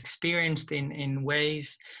cost is experienced in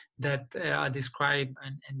ways that are described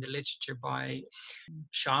in the literature by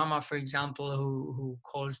Sharma, for example, who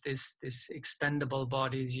calls this expendable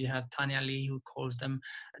bodies. You have Tanya Lee, who calls them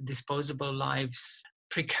disposable lives.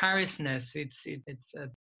 Precariousness, it's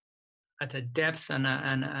at a depth and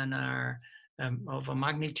of a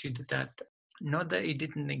magnitude that, not that it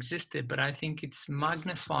didn't exist, but I think it's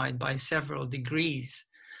magnified by several degrees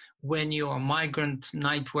when you are migrant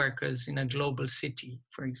night workers in a global city,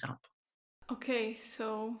 for example. Okay,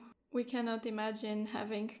 so we cannot imagine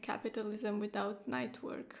having capitalism without night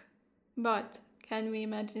work. But can we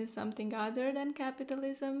imagine something other than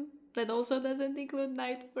capitalism that also doesn't include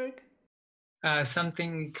night work?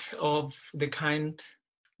 Something of the kind.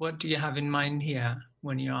 What do you have in mind here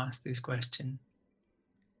when you ask this question?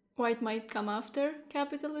 What might come after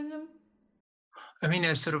capitalism? I mean,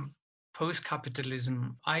 a sort of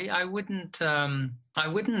post-capitalism. I wouldn't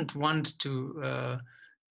want to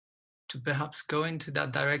perhaps go into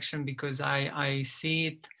that direction, because I see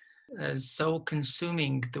it as so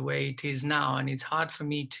consuming the way it is now, and it's hard for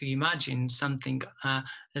me to imagine something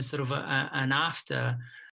as sort of an after.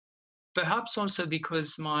 Perhaps also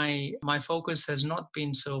because my focus has not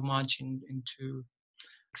been so much into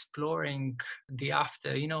exploring the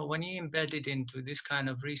after. You know, when you embed it into this kind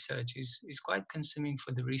of research, is quite consuming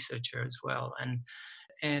for the researcher as well.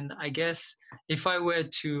 And I guess if I were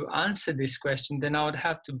to answer this question, then I would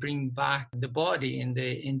have to bring back the body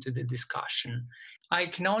into the discussion. I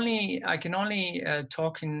can only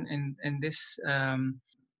talk in this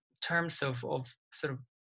terms of sort of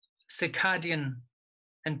circadian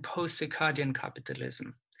and post-circadian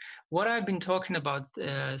capitalism. What I've been talking about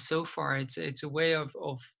so far, it's a way of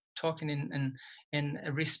talking in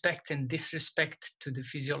respect and disrespect to the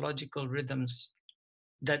physiological rhythms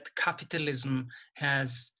that capitalism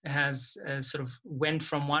has sort of went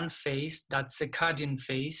from one phase, that circadian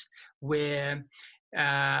phase, where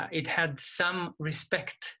it had some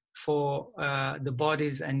respect for the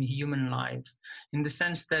bodies and human lives, in the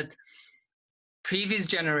sense that previous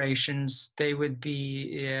generations, they would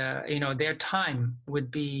be, their time would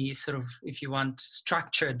be sort of, if you want,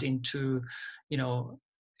 structured into,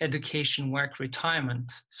 education, work,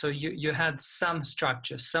 retirement. So you had some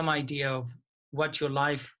structure, some idea of what your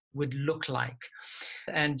life would look like.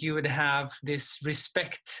 And you would have this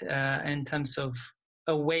respect in terms of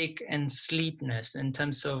awake and sleepness, in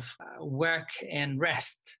terms of work and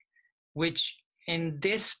rest, which in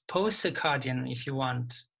this post-circadian, if you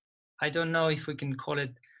want, I don't know if we can call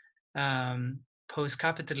it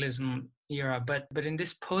post-capitalism era, but in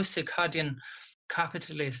this post-circadian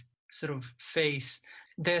capitalist sort of phase,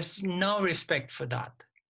 there's no respect for that.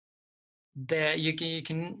 There you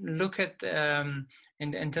can look at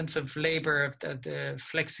in terms of labor, of the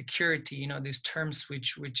flexicurity, these terms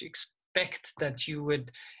which expect that you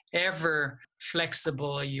would ever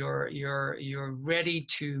flexible, you're ready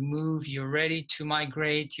to move, you're ready to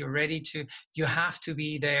migrate, you have to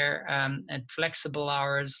be there at flexible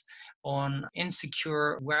hours, on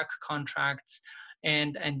insecure work contracts,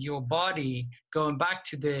 and your body, going back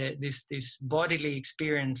to this bodily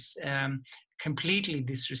experience, completely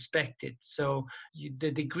disrespected. So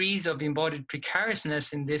the degrees of embodied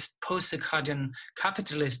precariousness in this post-circadian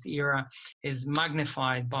capitalist era is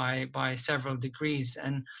magnified by several degrees.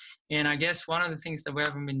 And I guess one of the things that we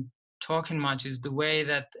haven't been talking much is the way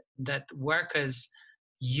that workers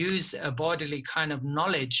use a bodily kind of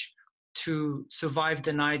knowledge to survive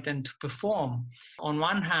the night and to perform. On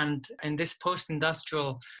one hand, in this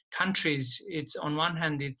post-industrial countries, it's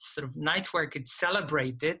sort of night work, it's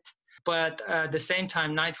celebrated, but at the same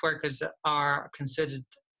time, night workers are considered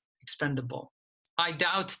expendable. I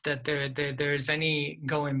doubt that there is any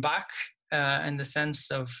going back in the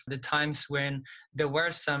sense of the times when there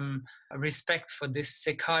were some respect for this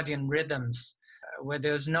circadian rhythms, where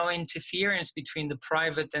there's no interference between the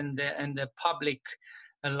private and the public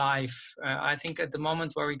life. I think at the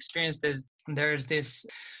moment where we experience there's this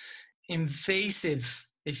invasive,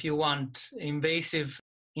 if you want,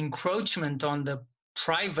 encroachment on the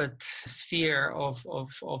private sphere of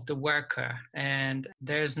the worker, and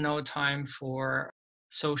there's no time for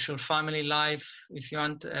social family life, if you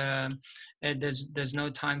want. There's no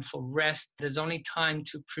time for rest. There's only time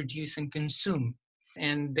to produce and consume.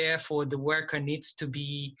 And therefore, the worker needs to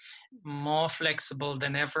be more flexible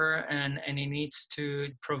than ever, and he needs to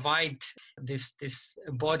provide this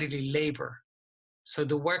bodily labor. So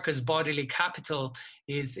the worker's bodily capital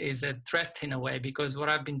is a threat in a way, because what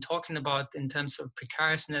I've been talking about in terms of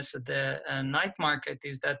precariousness at the night market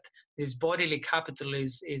is that this bodily capital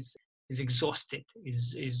is exhausted,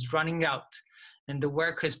 is running out. And the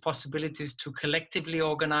workers' possibilities to collectively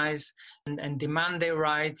organize and demand their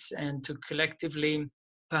rights, and to collectively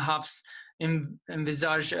perhaps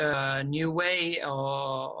envisage a new way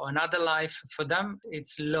or another life for them,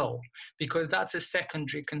 it's low, because that's a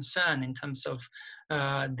secondary concern in terms of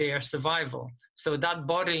their survival. So that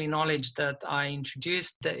bodily knowledge that I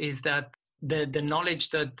introduced is that the knowledge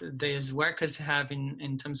that these workers have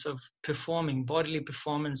in terms of performing bodily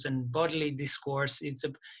performance and bodily discourse,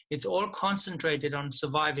 it's all concentrated on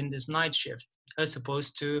surviving this night shift, as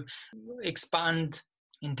opposed to expand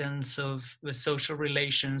in terms of the social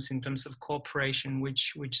relations, in terms of cooperation,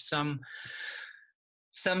 which some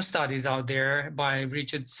studies out there by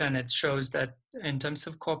Richard Sennett shows that in terms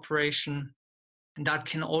of cooperation, that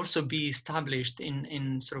can also be established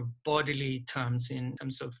in sort of bodily terms, in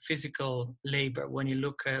terms of physical labor. When you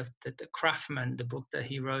look at the Craftsman, the book that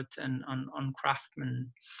he wrote on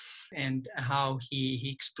Craftsman, and how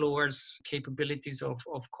he explores capabilities of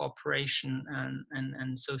cooperation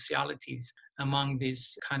and socialities among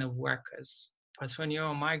these kind of workers. But when you're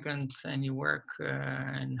a migrant and you work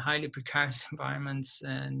in highly precarious environments,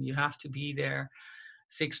 and you have to be there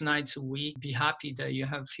 6 nights a week, be happy that you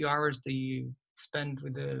have a few hours that you spend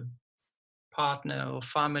with a partner or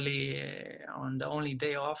family on the only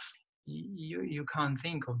day off, you can't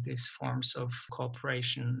think of these forms of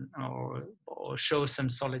cooperation or show some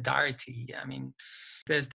solidarity. I mean,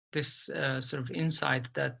 there's this sort of insight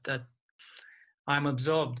that I'm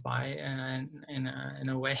absorbed by in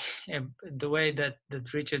a way. The way that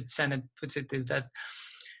Richard Sennett puts it is that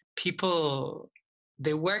people,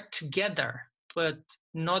 they work together, but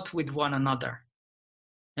not with one another.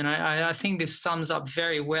 And I think this sums up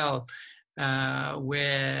very well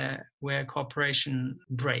where cooperation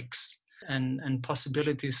breaks, and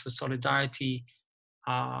possibilities for solidarity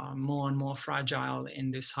are more and more fragile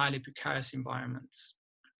in these highly precarious environments.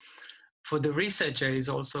 For the researcher, it's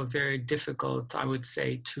also very difficult, I would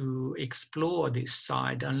say, to explore this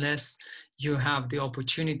side unless you have the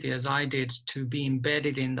opportunity, as I did, to be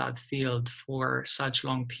embedded in that field for such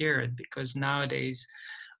long period, because nowadays,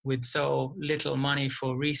 with so little money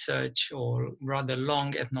for research, or rather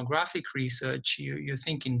long ethnographic research, you're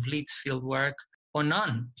thinking bleeds fieldwork or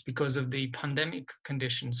none because of the pandemic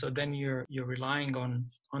conditions. So then you're relying on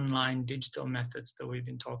online digital methods that we've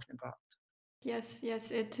been talking about. Yes,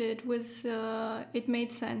 it was, it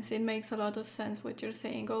made sense. It makes a lot of sense what you're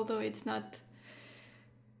saying, although it's not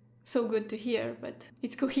so good to hear, but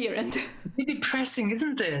it's coherent. It's depressing,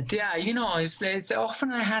 isn't it? Yeah, it's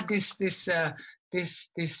often I had this,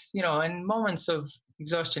 in moments of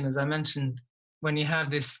exhaustion, as I mentioned, when you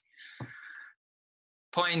have this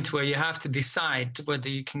point where you have to decide whether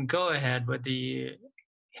you can go ahead, whether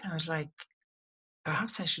it's like,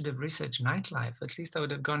 perhaps I should have researched nightlife. At least I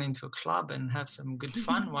would have gone into a club and have some good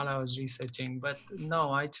fun while I was researching. But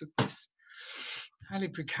no, I took this highly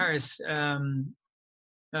precarious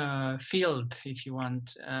field, if you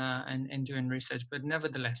want, and doing research. But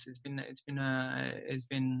nevertheless, it's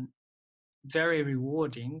been very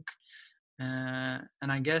rewarding. And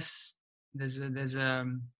I guess there's a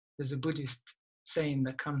Buddhist saying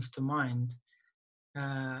that comes to mind: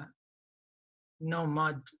 no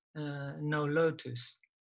mud, no lotus.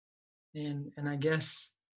 And I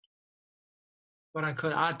guess what I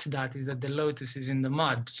could add to that is that the lotus is in the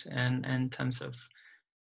mud. And in terms of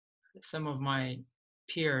some of my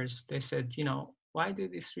peers, they said, why do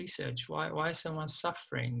this research? Why is someone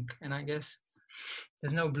suffering? And I guess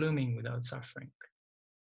there's no blooming without suffering.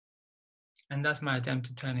 And that's my attempt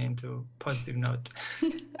to turn it into a positive note.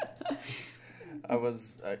 I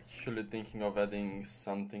was actually thinking of adding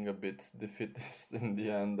something a bit defeatist in the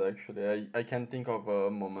end, actually. I can think of a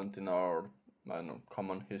moment in our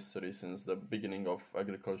common history since the beginning of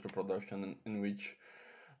agricultural production in which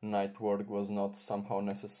night work was not somehow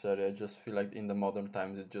necessary. I just feel like in the modern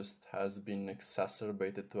times it just has been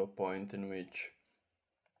exacerbated to a point in which,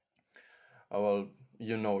 well,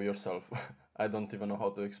 you know yourself. I don't even know how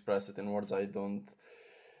to express it in words. I don't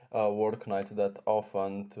work nights that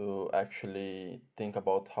often to actually think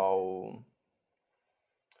about how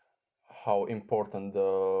important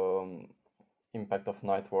the impact of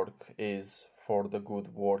night work is for the good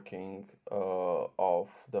working of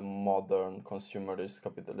the modern consumerist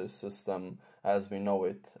capitalist system as we know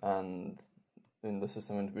it, and in the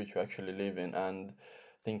system in which we actually live in. And I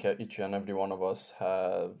think each and every one of us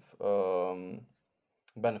have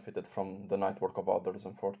benefited from the night work of others.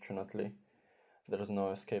 Unfortunately, there is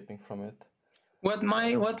no escaping from it. What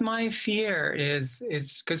my fear is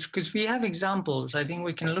because we have examples. I think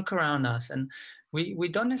we can look around us, and we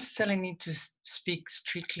don't necessarily need to speak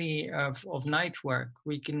strictly of night work.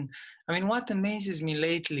 We can, I mean, what amazes me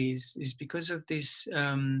lately is because of this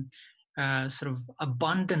sort of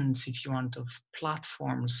abundance, if you want, of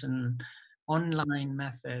platforms and online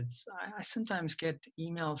methods. I sometimes get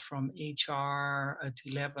email from HR at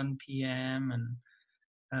 11 p.m. and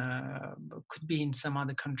could be in some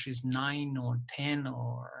other countries 9 or 10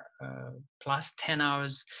 or plus 10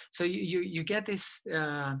 hours. So you get this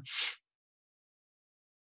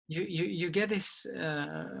you get this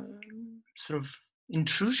sort of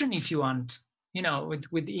intrusion, if you want, you know,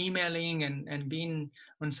 with emailing and being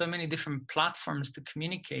on so many different platforms to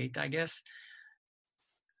communicate. I guess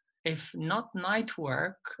if not night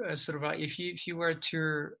work, sort of if you were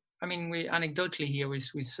to, I mean, we anecdotally here we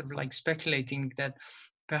sort of like speculating that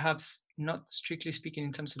perhaps not strictly speaking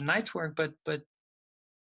in terms of night work, but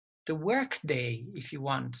the work day, if you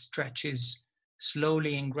want, stretches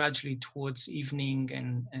slowly and gradually towards evening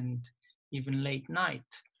and even late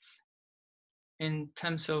night. In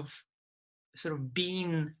terms of sort of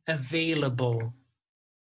being available.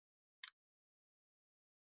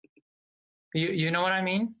 You know what I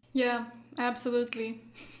mean? Yeah, absolutely.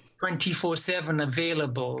 24/7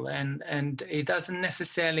 available, and it doesn't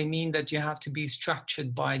necessarily mean that you have to be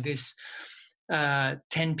structured by this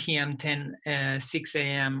 10 p.m., 6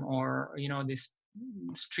 a.m. or, you know, this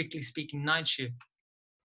strictly speaking night shift.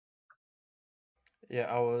 Yeah,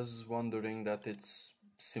 I was wondering that it's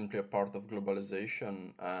simply a part of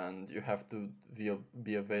globalization, and you have to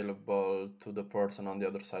be available to the person on the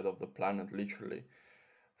other side of the planet, literally.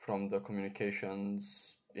 From the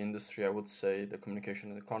communications industry, I would say, the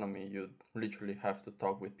communication economy, you literally have to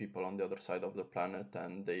talk with people on the other side of the planet,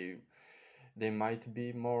 and they might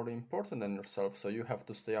be more important than yourself, so you have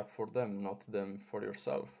to stay up for them, not them for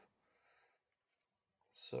yourself.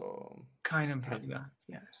 So kind of like that,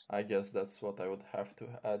 yes. I guess that's what I would have to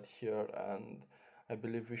add here, and I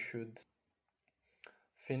believe we should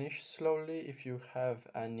finish slowly. If you have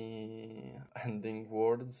any ending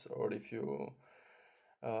words, or if you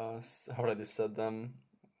already said them,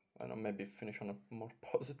 I don't know, maybe finish on a more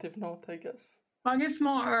positive note, I guess. I guess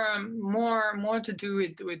more to do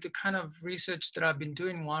with the kind of research that I've been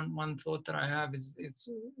doing. One thought that I have is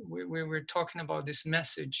we're talking about this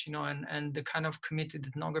message, you know, and the kind of committed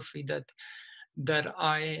ethnography that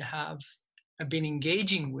I have been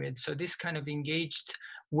engaging with. So this kind of engaged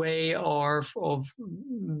way of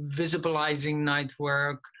visibilizing night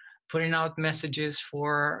work, putting out messages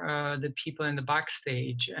for the people in the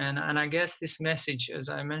backstage, and I guess this message, as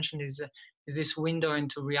I mentioned, is this window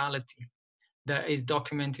into reality that is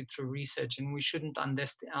documented through research, and we shouldn't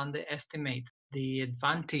underestimate the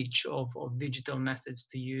advantage of digital methods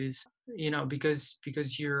to use, you know, because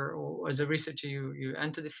you're, as a researcher, you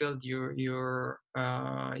enter the field, your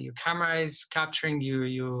camera is capturing you,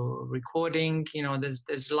 you're recording, you know,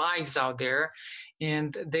 there's lives out there,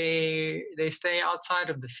 and they stay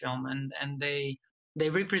outside of the film, and they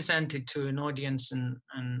represent it to an audience and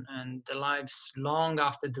the lives long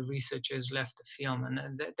after the researchers left the film,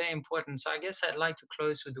 and they're important. So I guess I'd like to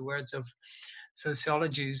close with the words of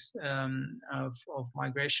sociologists of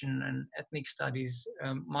migration and ethnic studies,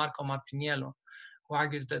 Marco Martiniello, who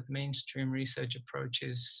argues that mainstream research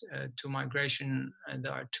approaches to migration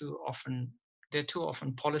they're too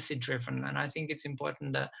often policy driven, and I think it's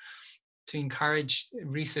important to encourage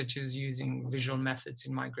researchers using visual methods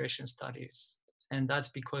in migration studies. And that's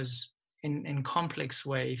because in complex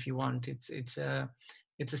way, if you want, it's a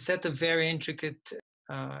set of very intricate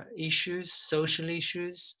issues, social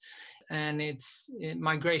issues, and it's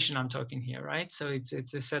migration I'm talking here, right? So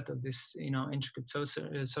it's a set of this, you know, intricate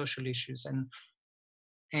social issues,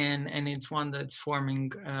 and it's one that's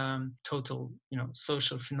forming total, you know,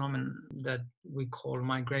 social phenomenon that we call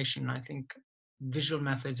migration. I think visual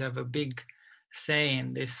methods have a big say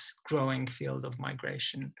in this growing field of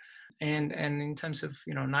migration. And in terms of,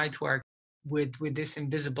 you know, night work, with this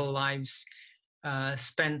invisible lives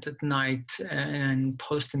spent at night in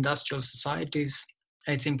post-industrial societies,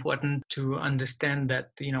 it's important to understand that,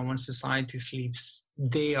 you know, when society sleeps,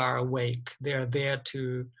 they are awake. They are there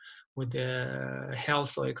to, with the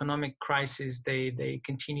health or economic crisis, they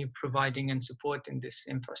continue providing and supporting this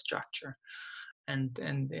infrastructure. and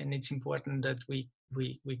it's important that we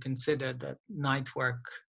consider that night work,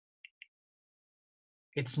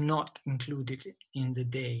 it's not included in the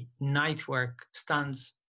day. Night work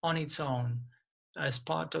stands on its own as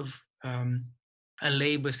part of a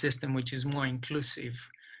labor system which is more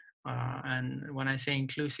inclusive. And when I say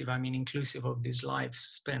inclusive, I mean inclusive of these lives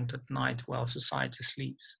spent at night while society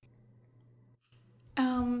sleeps.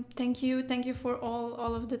 Thank you for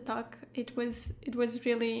all of the talk. It was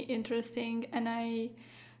really interesting, and I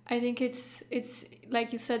think it's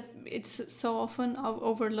like you said, it's so often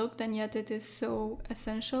overlooked, and yet it is so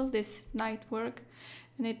essential, this night work,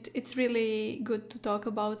 and it's really good to talk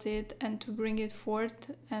about it and to bring it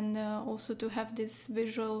forth, and also to have this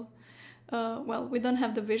visual. Well, we don't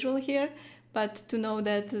have the visual here, but to know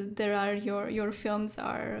that there are your films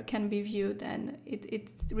can be viewed, and it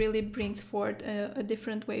really brings forth a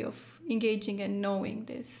different way of engaging and knowing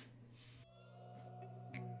this.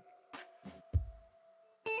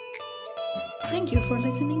 Thank you for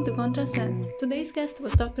listening to Contrasense. Today's guest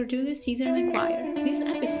was Dr. Julius-Cezar MacQuarie. This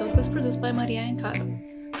episode was produced by Maria and Caro.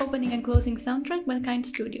 Opening and closing soundtrack by Kind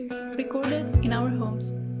Studios, recorded in our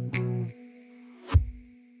homes.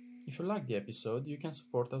 If you liked the episode, you can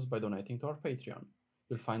support us by donating to our Patreon.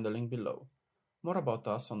 You'll find the link below. More about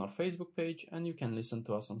us on our Facebook page, and you can listen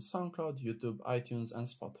to us on SoundCloud, YouTube, iTunes, and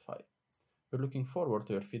Spotify. We're looking forward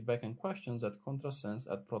to your feedback and questions at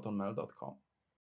contrasense@protonmail.com.